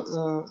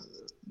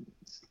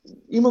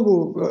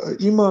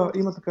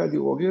 Има така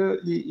идеология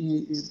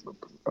и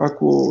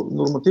ако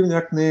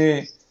нормативният акт не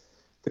е,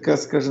 така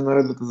се каже,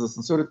 наредбата за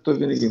асансьорите, той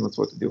винаги има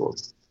своята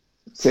идеология.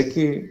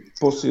 Всеки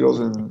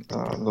по-сериозен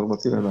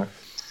нормативен акт,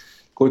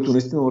 който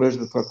наистина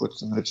урежда това, което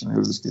се нарече на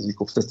юридически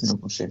език обществени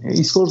отношения,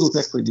 изхожда от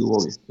някаква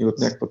идеология и от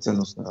някаква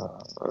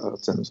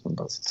ценностна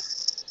база.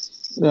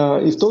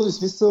 И в този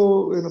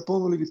смисъл е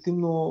напълно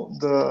легитимно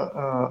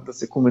да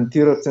се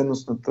коментира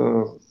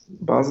ценностната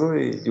база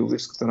и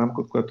идеологическата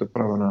рамка, от която е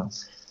правена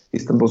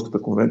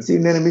Истанбулската конвенция. И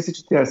не мисля,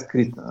 че тя е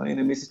скрита. И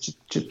не мисля,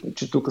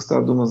 че тук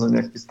става дума за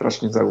някакви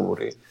страшни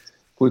заговори,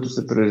 които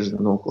се пререждат на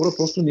много хора.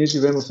 Просто ние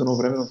живеем в едно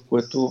време, в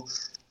което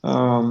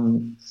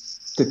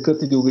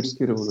текат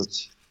идеологически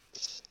революции.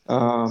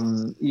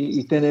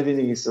 И те не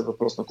винаги са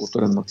въпрос на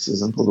културен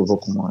марксизъм,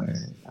 по-дълбоко мое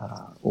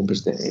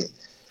убеждение.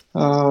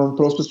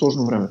 Просто е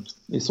сложно времето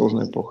и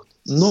сложна епохата.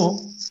 Но,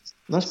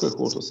 знаеш кое е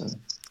хубавото сега?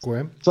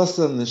 Кое? Това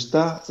са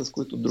неща, с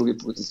които други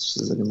политици ще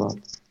се занимават.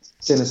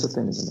 Те не са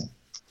теми за мен.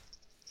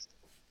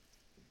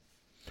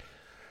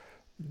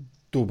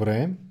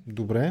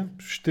 Добре.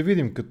 Ще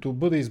видим, като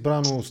бъде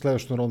избрано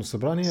следващото народно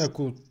събрание,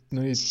 ако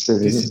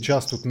ти си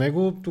част от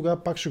него,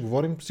 тогава пак ще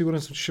говорим.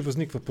 Сигурен съм, че ще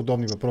възникват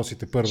подобни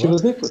въпросите първа. Ще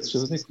възникват,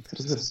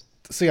 разбира се.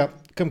 Сега,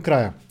 към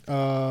края.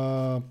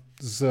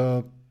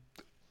 За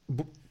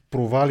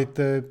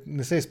провалите,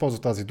 не се използва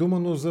тази дума,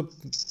 но за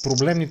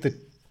проблемните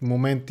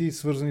моменти,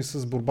 свързани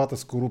с борбата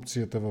с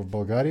корупцията в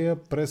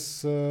България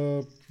през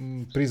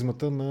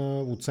призмата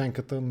на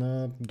оценката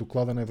на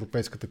доклада на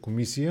Европейската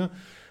комисия.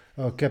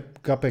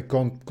 КП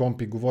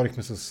Компи,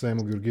 говорихме с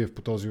Емо Георгиев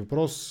по този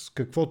въпрос.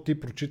 Какво ти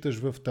прочиташ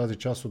в тази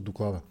част от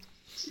доклада?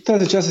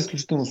 Тази част е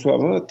изключително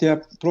слаба.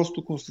 Тя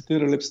просто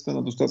констатира липсата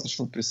на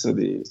достатъчно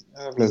присъди,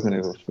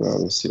 влезнали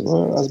в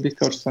сила. Аз бих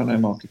казал, че това е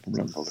най-малкият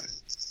проблем в България.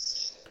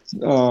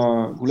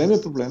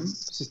 Големият проблем,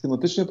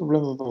 систематичният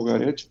проблем в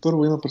България е, че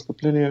първо има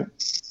престъпления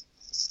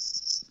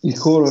и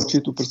хора,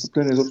 чието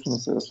престъпления изобщо не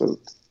се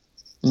разследват.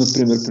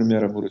 Например,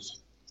 премиера Борисов.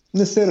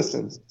 Не се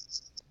разследват.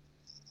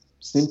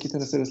 Снимките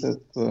не се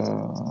разследват,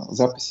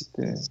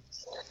 записите,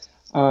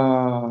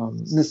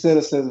 Не се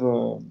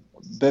разследва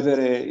ББР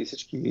и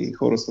всички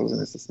хора,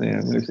 свързани с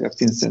нея, нали,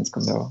 Финсен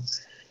скандала.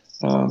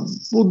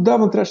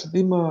 Отдавна трябваше да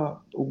има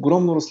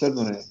огромно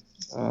разследване,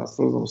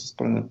 свързано с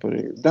пране на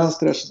пари. ДАНС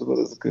трябваше да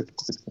бъде закрита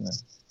по питкане,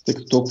 тъй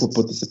като толкова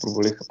пъти се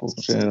провалиха по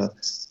отношение на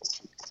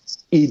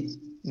и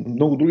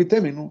много други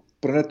теми, но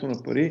прането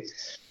на пари,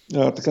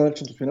 така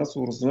нареченото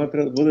финансово разузнаване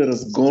трябва да бъде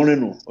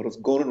разгонено.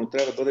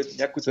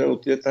 Някой трябва да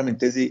отиде там и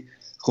тези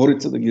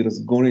хорица да ги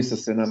разгони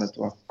с една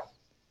метла.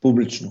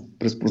 Публично,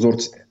 през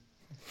прозорците.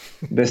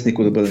 Без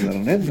никой да бъде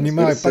наранен.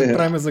 Внимавай, пак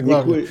правим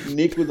заглавие.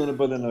 Никой да не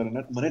бъде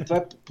наранен. Ма не, това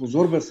е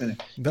позор, бе.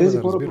 Тези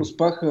хора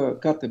проспаха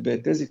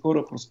КТБ, тези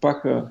хора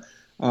проспаха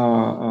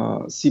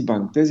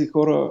Сибанк, тези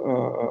хора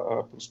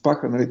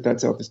проспаха, нали, тази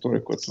цялата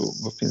история, която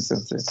в Финсен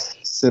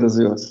се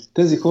развива.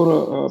 Тези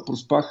хора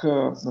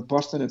проспаха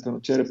наплащанията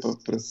на черепа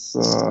през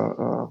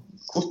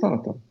какво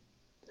стана там?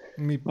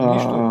 Нищо.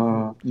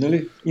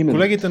 Нали,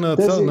 колегите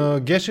на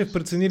Гешев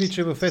преценили,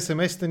 че в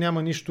СМС-те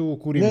няма нищо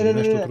укоримо.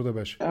 Нещо от рода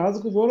беше.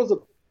 Аз говоря за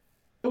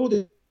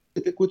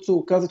преводите, които се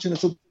оказа, че не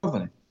са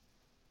докладвани.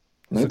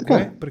 Нали,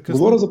 така?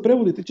 Говоря за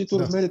преводите, чието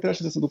размери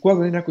трябваше да са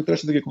докладвани, някой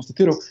трябваше да ги е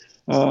констатирал.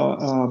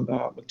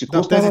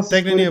 Тези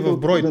тегления в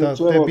брой,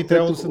 те би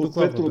трябвало да се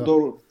докладват.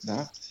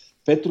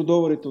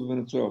 Петродоларите от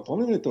Венецуела.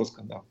 Помня ли този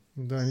скандал?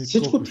 Да,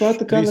 всичко това е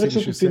така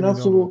нареченото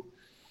финансово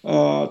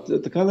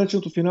така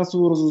нареченото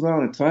финансово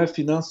разузнаване. Това е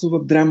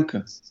финансова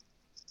дрямка.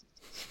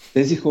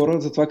 Тези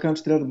хора затова казвам,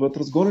 че трябва да бъдат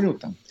разгонени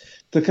оттам.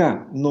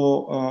 Така,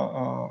 но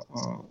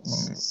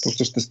по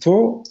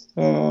същество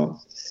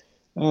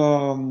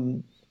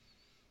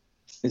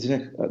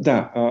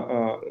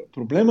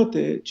проблемът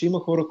е, че има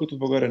хора, които в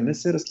България не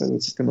се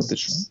разследват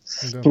систематично.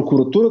 Да.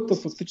 Прокуратурата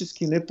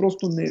фактически не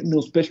просто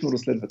неуспешно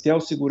разследва. Тя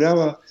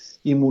осигурява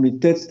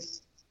имунитет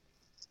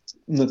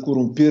на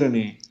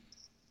корумпирани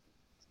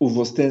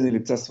овластени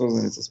лица,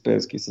 свързани с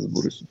Пеевски и с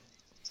Борисов.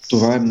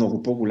 Това е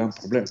много по-голям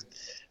проблем.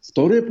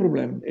 Вторият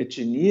проблем е,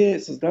 че ние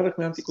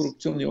създадахме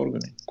антикорупционни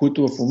органи,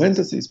 които в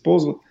момента се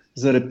използват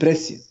за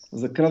репресия,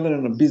 за крадене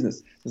на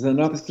бизнес, за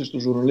натиск срещу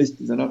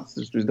журналисти, за натиск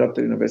срещу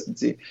издатели на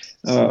вестници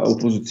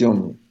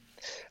опозиционни,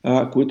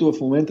 които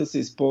в момента се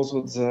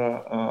използват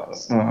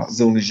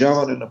за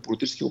унижаване на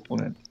политически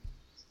опоненти.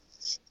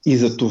 И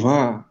за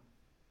това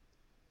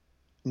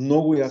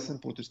много ясен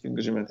политически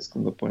ангажимент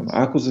искам да поема.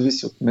 Ако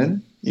зависи от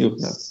мен и от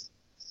нас,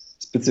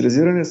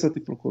 специализирания съд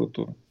и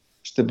прокуратура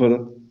ще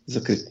бъдат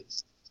закрити.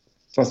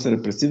 Това са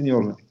репресивни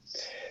органи.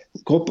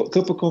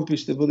 КПКОНПИ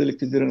ще бъде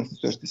ликвидирана в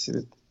настоящия си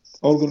вид.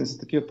 Органи с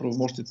такива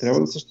правомощи трябва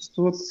да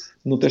съществуват,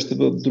 но те ще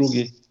бъдат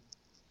други,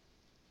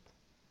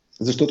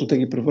 защото те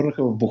ги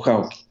превърнаха в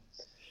бухалки.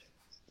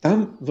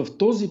 Там в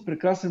този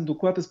прекрасен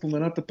доклад е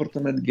споменат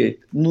апартамент Гейт,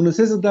 но не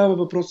се задава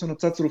въпроса на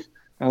Цацаров.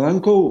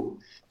 Аланко,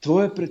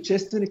 твой е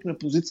предшественик на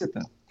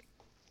позицията.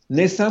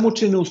 Не само,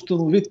 че не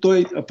установи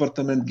той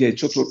апартамент Гейт,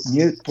 защото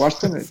ние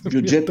плащаме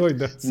бюджет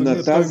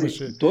на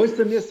тази... Той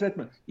самия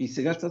светна. И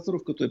сега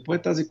Цацаров, като е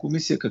пое тази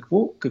комисия,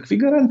 какви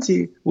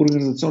гаранции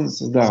организационни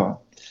създава?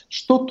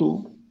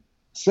 Защото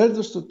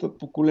следващото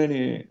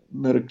поколение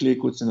мераклии,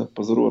 които се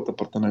надпазаруват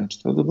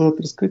апартаментчета, да бъдат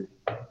разкрити.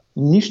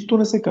 Нищо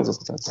не се казва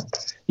по тази тема.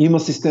 Има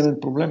системен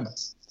проблем.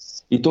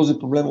 И този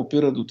проблем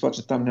опира до това,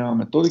 че там няма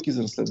методики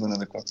за разследване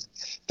адекватно.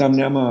 Там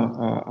няма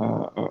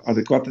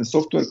адекватен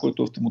софтуер,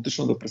 който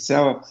автоматично да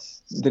пресява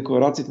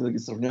декларациите, да ги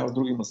сравнява с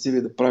други масиви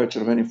и да прави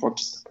червени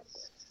флагчета.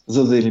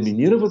 За да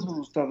елиминира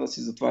възможността да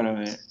си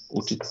затваряме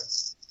очите,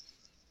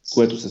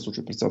 което се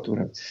случва през цялото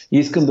време. И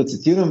искам да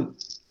цитирам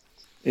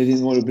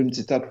един мой любим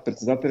цитат,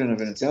 председателя на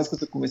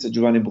Венецианската комисия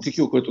Джовани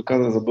Букикио, който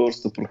каза за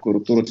българската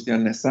прокуратура, че тя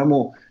не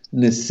само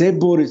не се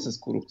бори с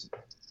корупцията,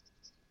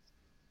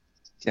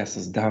 тя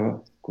създава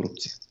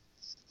корупция.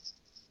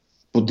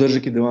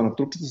 Поддържайки дела на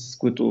трупите, с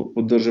които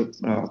поддържа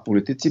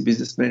политици,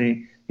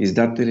 бизнесмени,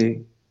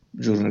 издатели,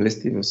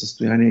 журналисти в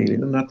състояние или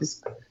на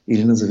натиск,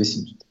 или на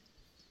зависимост.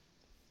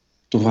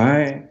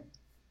 Това е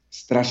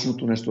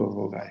страшното нещо в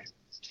България.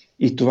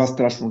 И това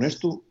страшно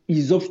нещо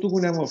изобщо го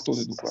няма в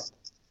този доклад.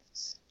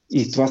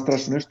 И това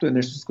страшно нещо е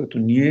нещо, с което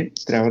ние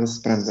трябва да се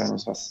справим заедно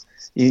с вас.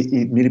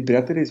 И мили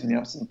приятели,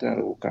 извинявам се, но трябва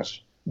да го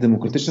кажа.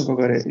 Демократична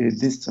България е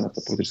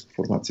единствената политическа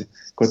формация,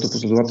 която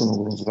последователно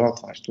го назовава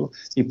това нещо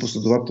и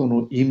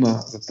последователно има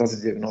за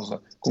тази диагноза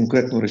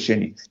конкретно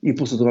решение и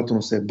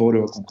последователно се е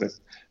борила конкретно.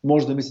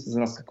 Може да мислите за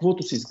нас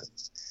каквото си искат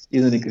и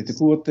да ни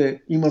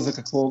критикувате, има за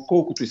какво,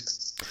 колкото искат.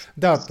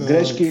 Да,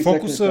 грешки,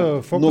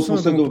 фокуса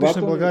на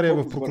Демократична България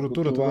в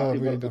прокуратурата.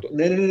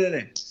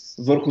 Не.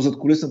 Върху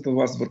задкулисната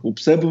власт, върху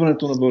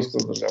обсебването на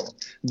българската държава,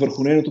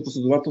 върху нейното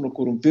последователно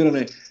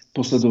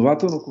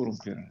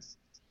корумпиране,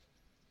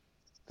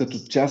 като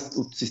част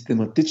от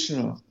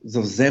систематично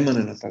завземане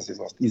на тази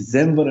власт,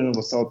 изземване на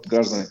властта от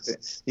гражданите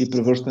и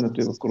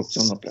превръщането ѝ в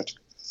корупционна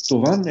плячка.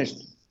 Това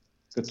нещо,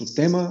 като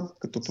тема,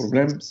 като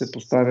проблем се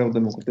поставя в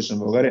Демократична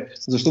България,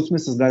 защото сме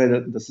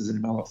създали да се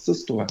занимава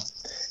с това,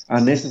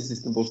 а не с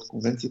Истанбулска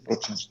конвенция и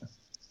прочие неща.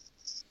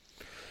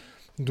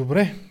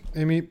 Добре,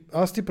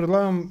 аз ти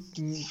предлагам,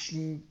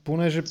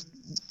 понеже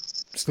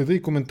следа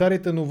и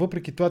коментарите, но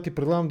въпреки това ти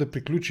предлагам да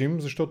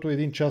приключим, защото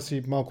 1 час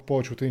и малко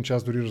повече от 1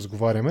 час дори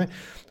разговаряме.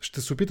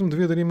 Ще се опитам да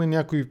видя дали има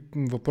някой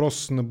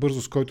въпрос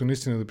набързо, с който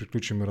наистина да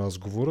приключим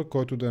разговора,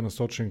 който да е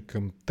насочен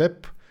към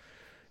теб.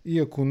 И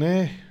ако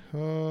не,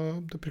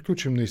 да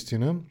приключим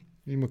наистина.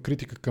 Има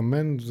критика към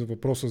мен за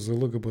въпроса за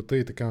ЛГБТ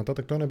и така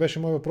нататък. Той не беше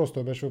мой въпрос,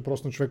 той беше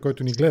въпрос на човек,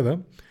 който ни гледа.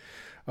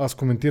 Аз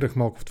коментирах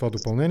малко в това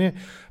допълнение.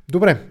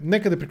 Добре,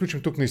 нека да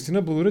приключим тук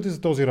наистина. Благодаря ти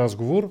за този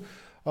разговор.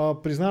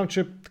 Признавам,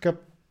 че така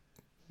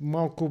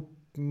малко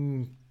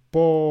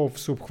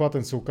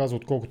по-всеобхватен се оказа,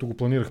 отколкото го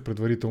планирах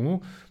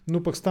предварително,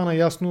 но пък стана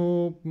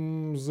ясно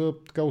за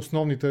така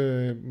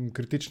основните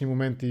критични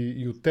моменти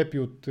и от теб, и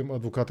от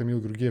адвоката Емил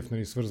Георгиев,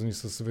 нали, свързани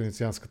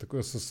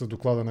с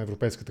доклада на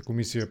Европейската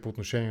комисия по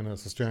отношение на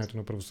състоянието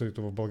на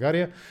правосъдието в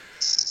България.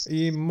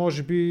 И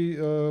може би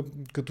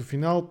като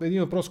финал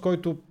един въпрос,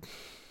 който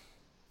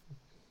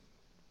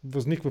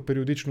възниква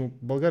периодично.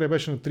 България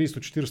беше на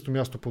 30-40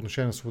 място по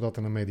отношение на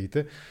свободата на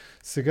медиите.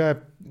 Сега е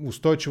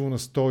устойчиво на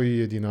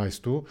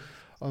 111,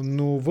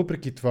 но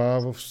въпреки това,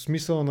 в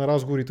смисъла на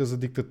разговорите за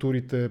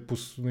диктатурите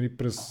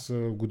през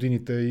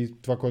годините и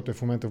това, което е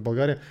в момента в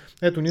България,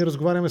 ето, ние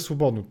разговаряме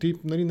свободно. Ти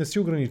не си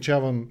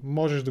ограничаван,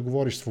 можеш да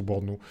говориш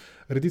свободно.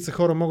 Редица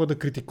хора могат да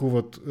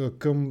критикуват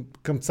към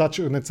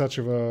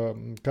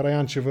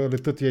Караянчева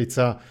летат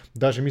яйца,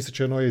 даже мисля,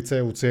 че едно яйце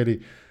е оцели.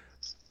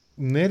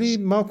 Не е ли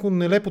малко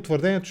нелепо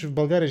твърдението, че в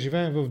България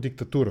живеем в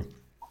диктатура?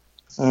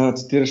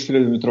 Цитираш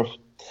Филип Димитров.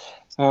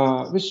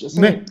 Виж,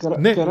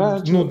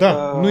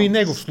 но и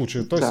негов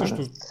случай. Той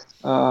също...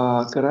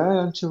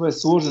 Караянчева е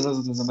сложена,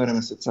 за да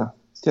замеряме сеца.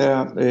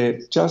 Тя е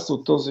част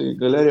от този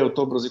галерия от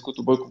образи,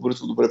 които Бойко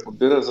Борисов добре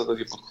подбира, за да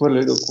ги подхвърля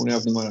и да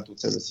отклонява вниманието от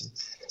себе си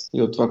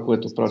и от това,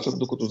 което пращат.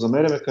 Докато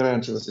замеряме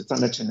Караянчева сеца,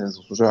 не че не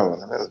заслужава,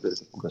 не ме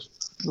разберете погрешно.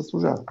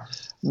 Заслужава.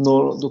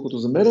 Но докато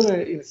замеряме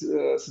и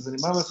се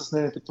занимаваме с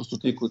нейните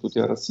простоти, които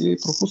тя разсия,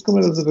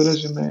 пропускаме да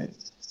забележиме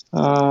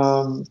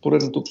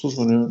поредното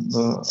обслужване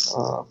на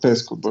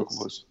ПСК от Бойко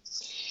Борисов.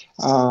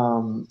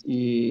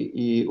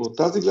 И от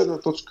тази гледна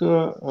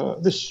точка,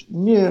 виж,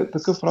 ние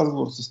такъв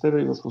разговор с теб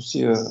и в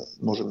Русия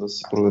можем да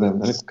си проведем,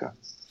 нали така?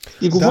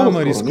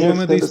 Да,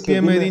 рискуваме да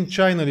изпиеме един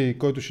чай, нали,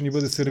 който ще ни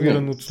бъде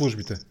сервиран от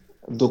службите.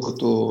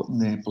 Докато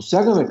не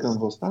посягаме към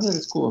властта, не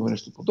рискуваме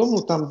нещо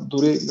подобно. Там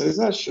дори, нали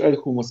знаеш,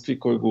 Ехо Москви,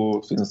 кой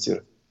го финансира.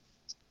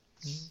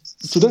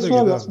 Чудесно,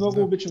 аз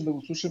много обичам да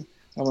го слушам.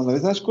 Ама нали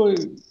знаеш кой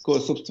е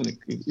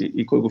собственик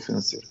и кой го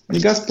финансира? И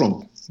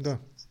Газпром. Да.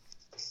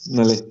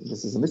 Нали, да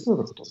се замислим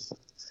върху този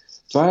факт.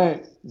 Това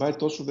е, Бай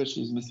точно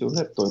беше измислил,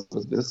 не той,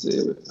 разбира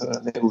се,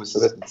 негови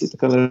съветници,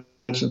 така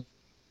наречената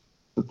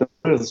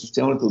за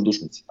социалните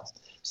отдушници.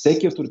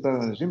 Всеки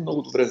авторитарен режим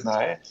много добре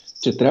знае,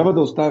 че трябва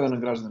да оставя на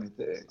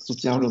гражданите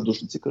социални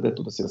отдушници,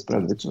 където да си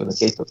разправят вече, да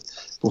хейтат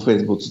по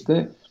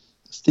фейсбуците,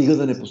 стига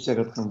да не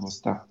посягат към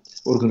властта.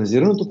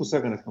 Организираното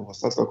посягане към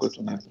властта, това,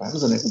 което ние правим,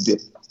 за него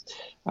бият.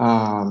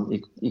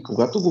 И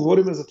когато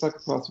говорим за това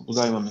каква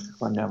свобода имаме,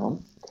 каква нямам,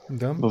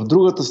 да. В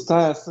другата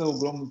стая са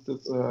огромните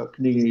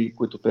книги,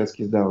 които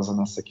Пески издава за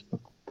нас всеки път.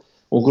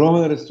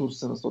 Огромен ресурс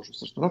се насочва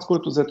срещу нас,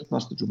 който е взет от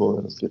нашите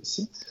джобове, разбира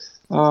се.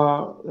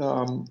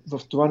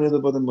 В това ние да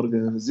бъдем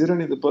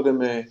маргинализирани, да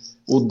бъдем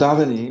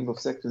отдавени във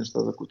всеки неща,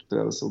 за които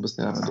трябва да се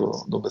обясняваме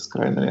до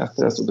безкрай. Нали? Аз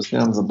трябва да се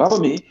обяснявам за баба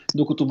ми,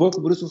 докато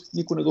Бойко Борисов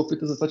никой не го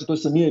пита за това, че той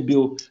самия е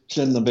бил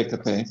член на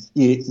БКП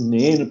и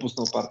не е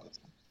напуснал партията.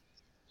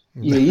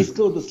 И е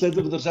искал да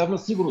следва в държавна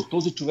сигурност.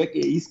 Този човек е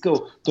искал,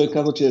 той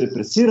казва, че е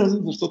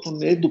репресиран, защото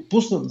не е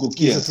допуснат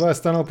горкия. И затова е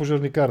станал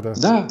пожарникар, да.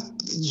 Да,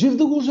 жив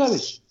да го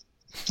ожалиш.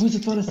 Той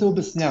за това не се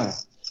обяснява.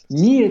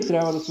 Ние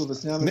трябва да се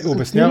обясняваме. Не,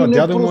 обяснява,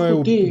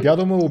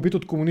 дядо му е убит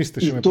от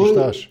комунистите, ще ме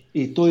прощаваш.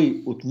 И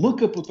той от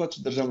мъка по това,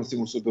 че държавна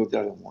сигурност е убил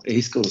дядо му, е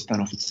искал да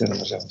стане офицер на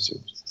държавна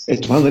сигурност.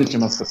 Това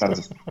наричам аз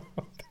катарзис.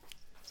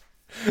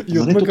 И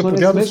от мъка по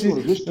дядо си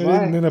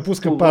не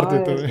напуска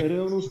партията. Това е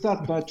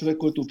реалността. Това е човек,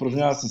 който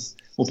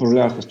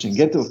управлява с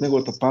ченгете. В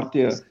неговата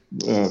партия,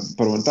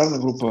 парламентарна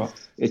група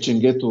е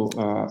ченгето,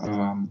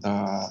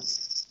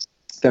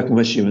 как му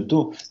беше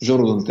името,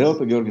 Жоро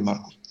Дантелата, Георги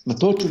Марков. На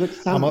този човек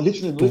сам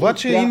лично... Това,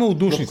 че има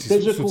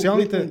отдушници,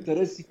 социалните...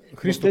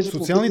 Христо,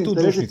 социалните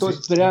отдушници... Той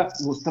спря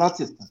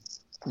лустрацията,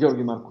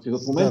 Георги Марков. И в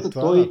момента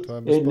той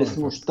е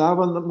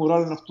несмущаван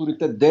морален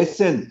авторитет.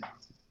 Десен,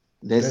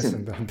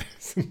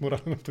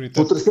 морален авторитет.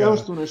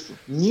 Потресяващо нещо.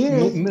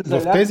 Ние сме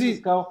заляли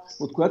скал,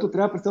 от която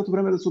трябва през цялото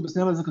време да се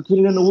обясняваме за какви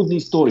ли не налудни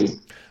истории.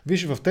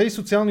 Виж, в тези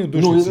социални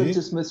отдушници... Но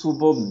иначе сме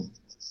свободни.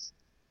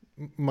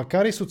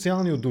 Макар и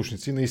социални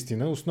отдушници,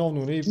 наистина,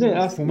 основно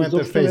в момента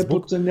е Фейсбук.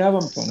 Не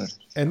подценявам това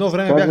нещо. Едно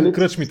време бяха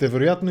кръчмите,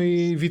 вероятно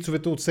и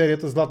вицовете от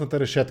серията Златната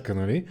решетка,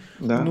 нали?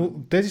 Да. Но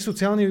тези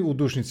социални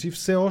отдушници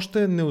все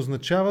още не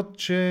означават,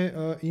 че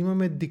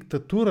имаме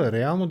диктатура.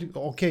 Реално,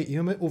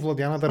 имаме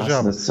овладяна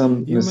държава. Аз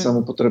не съм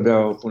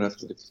употребявал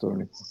понятието диктатура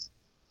никога.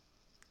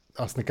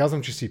 Аз не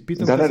казвам, че си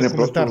питам за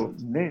коментар.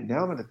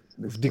 Нямаме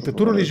в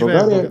диктатура ли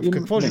живеем? В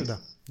какво живеем?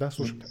 Да,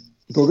 слушам.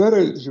 В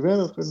България живеем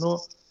в едно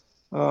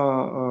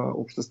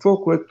общество,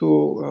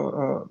 което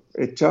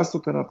е част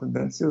от една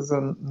тенденция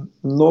за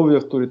нови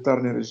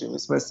авторитарни режими,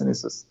 смесени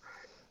с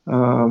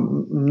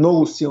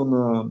много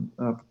силна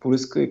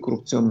популистка и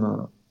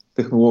корупционна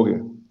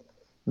технология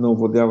на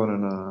овладяване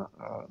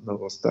на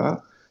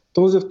властта.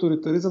 Този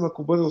авторитаризъм,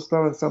 ако бъде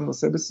оставен сам на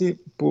себе си,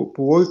 по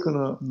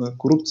логика на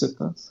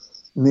корупцията,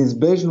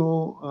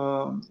 неизбежно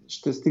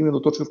ще стигне до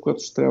точка, в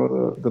която ще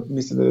трябва да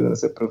мисли дали да не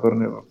се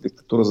превърне в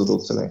диктатура, за да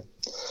оцелее.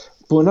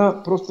 По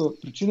една проста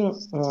причина,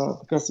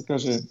 така се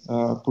каже,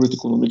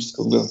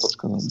 политико-икономическа от гледна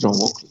точка на Джон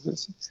Лок, разбира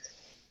се.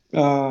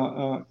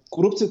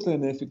 Корупцията е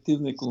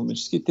неефективна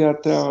икономически. Тя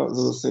трябва,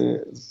 за да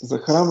се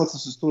захранват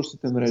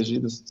съществуващите мрежи,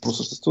 да се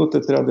просъществуват,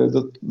 те трябва да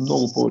ядат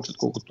много повече,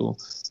 отколкото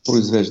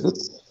произвеждат.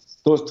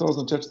 Тоест, това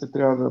означава, че те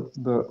трябва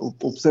да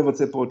обсебват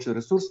все повече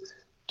ресурс.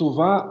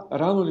 Това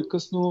рано или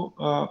късно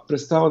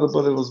престава да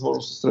бъде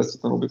възможно със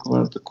средствата на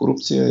обикновената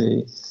корупция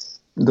и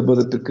да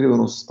бъде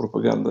прикривано с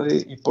пропаганда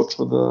и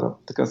почва да,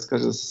 така се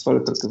каже, да се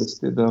свалят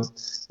ръкавиците и да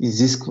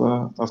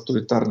изисква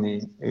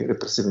авторитарни и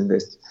репресивни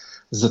действия.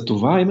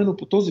 Затова именно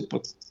по този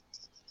път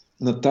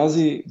на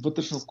тази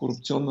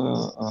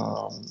вътрешно-корупционна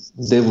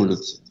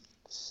деволюция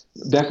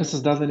бяха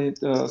създадени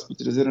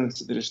специализирани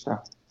съдилища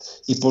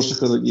и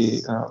почнаха да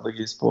ги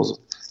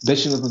използват.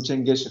 Беше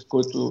назначен Гешев,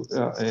 който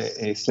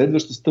е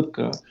следваща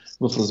стъпка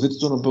в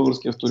развитието на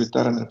българския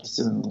авторитарен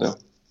репресивен модел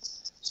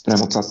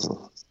спрямо Цацаров.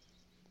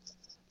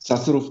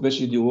 Цацаров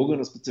беше идеолога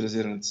на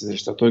специализираните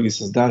съдилища. Той ги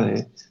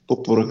създаде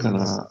по поръка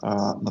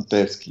на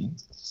Пеевски.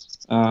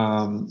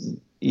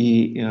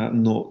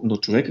 Но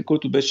човека,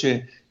 който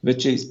беше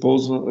вече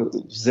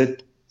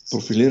взет,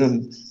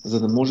 профилиран, за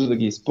да може да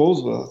ги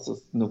използва с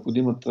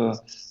необходимата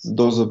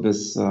доза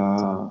без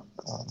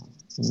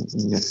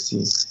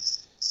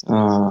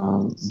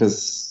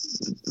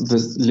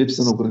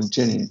липса на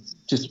ограничение,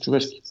 чисто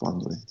човешки план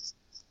дори.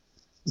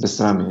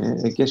 Безсрамие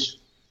е Гешев.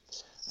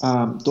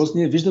 Тоест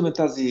ние виждаме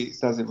тази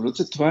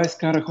еволюция. Това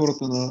изкара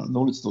хората на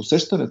улицата.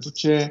 Усещането,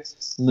 че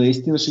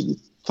наистина ще ги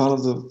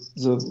хванат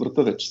за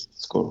врата вече,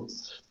 скоро.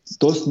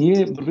 Тоест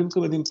ние вървим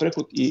към един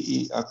преход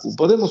и ако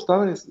бъдем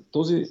оставени с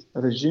този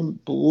режим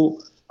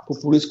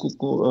популистко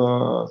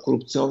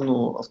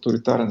корупционно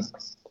авторитарен,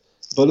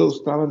 бъде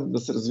оставен да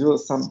се развива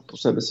сам по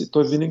себе си,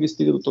 той винаги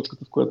стига до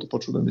точката, в която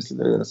почва да мисли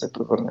дали да не се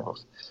превърне в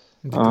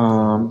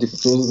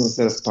диктатура, за да не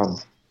се разпадне.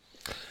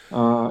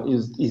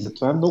 И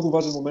затова е много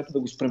важен момент да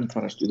го спрем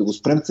това нещо и да го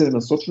спрем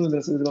целенасочено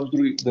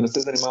и да не се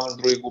занимаваме с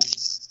други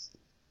глупости.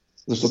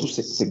 Защото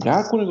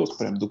сега, ако не го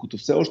спрем, докато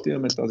все още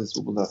имаме тази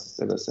свобода с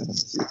себе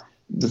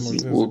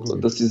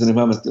да си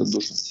занимаваме с тези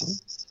отдушници,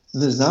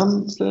 не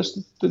знам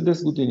следващите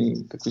 10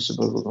 години какви ще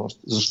бъдат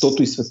възможности.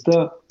 Защото и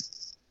света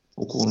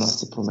около нас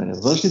се променя.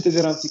 Външните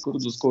гаранции, които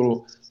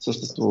доскоро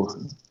съществуваха,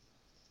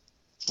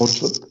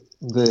 почват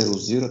да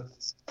ерозират,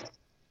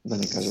 да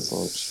не кажа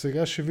повече.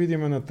 Сега ще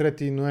видим на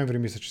 3 ноември,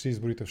 мисля, че са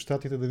изборите в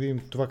Щатите, да видим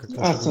това какво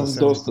ще бъде. Аз съм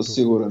доста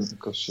сигурен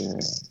какъв ще е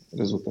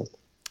резултат.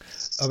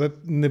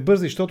 Не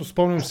бързай, защото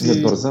спомням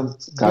си,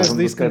 без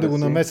да искам да го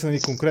намеся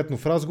конкретно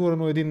в разговора,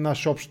 но един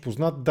наш общ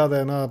познат даде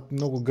една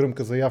много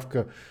гръмка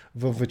заявка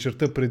в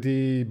вечерта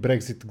преди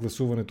Брекзит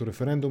гласуването,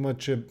 референдума,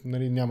 че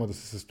няма да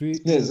се състои.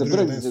 Не, за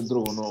Брекзит е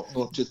друго,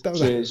 но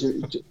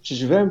че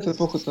живеем в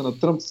епохата на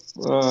Тръмп,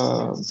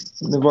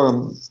 не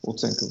влагам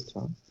оценка в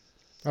това.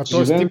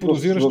 Т.е. ти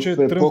подозираш, че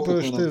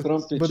Тръмп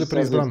ще бъде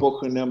преизбран.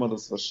 Епоха няма да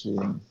свърши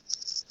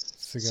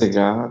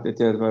сега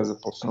тя едва е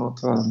започнала,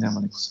 това няма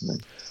никакво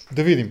съмнение.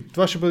 Да видим.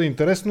 Това ще бъде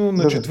интересно.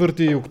 На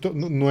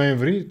 4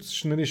 ноември,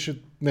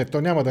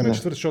 то няма да е на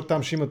 4, защото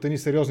там ще имат едни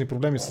сериозни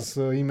проблеми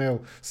с имейл,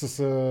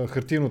 с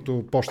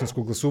хартийното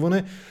пощенско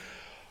гласуване.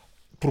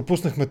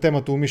 Пропуснахме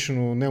темата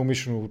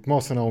неумишлено, от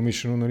моя страна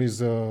умишлено,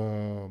 за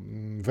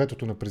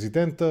ветото на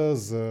президента,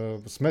 за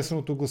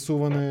смесеното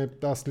гласуване.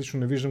 Аз лично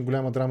не виждам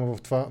голяма драма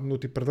в това, но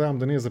ти предлагам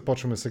да ние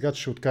започваме сега,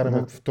 че ще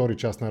откараме втори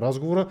част на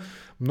разговора.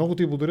 Много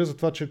ти благодаря за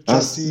това, че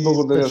час и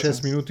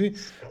 5-6 минути.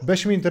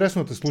 Беше ми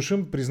интересно да те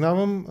слушам,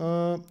 признавам,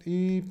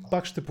 и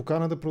пак ще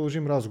покана да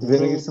продължим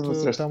разговора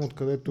там,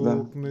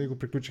 откъдето го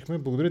приключихме.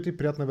 Благодаря ти,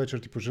 приятна вечер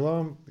ти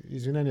пожелавам.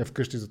 Извинения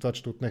вкъщи за това,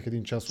 че те отнех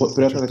един час от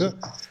вечерта.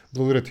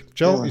 Благодаря ти.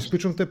 Чао,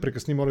 изключвам те,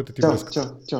 прекъсни, моля те ти връзката. Чао.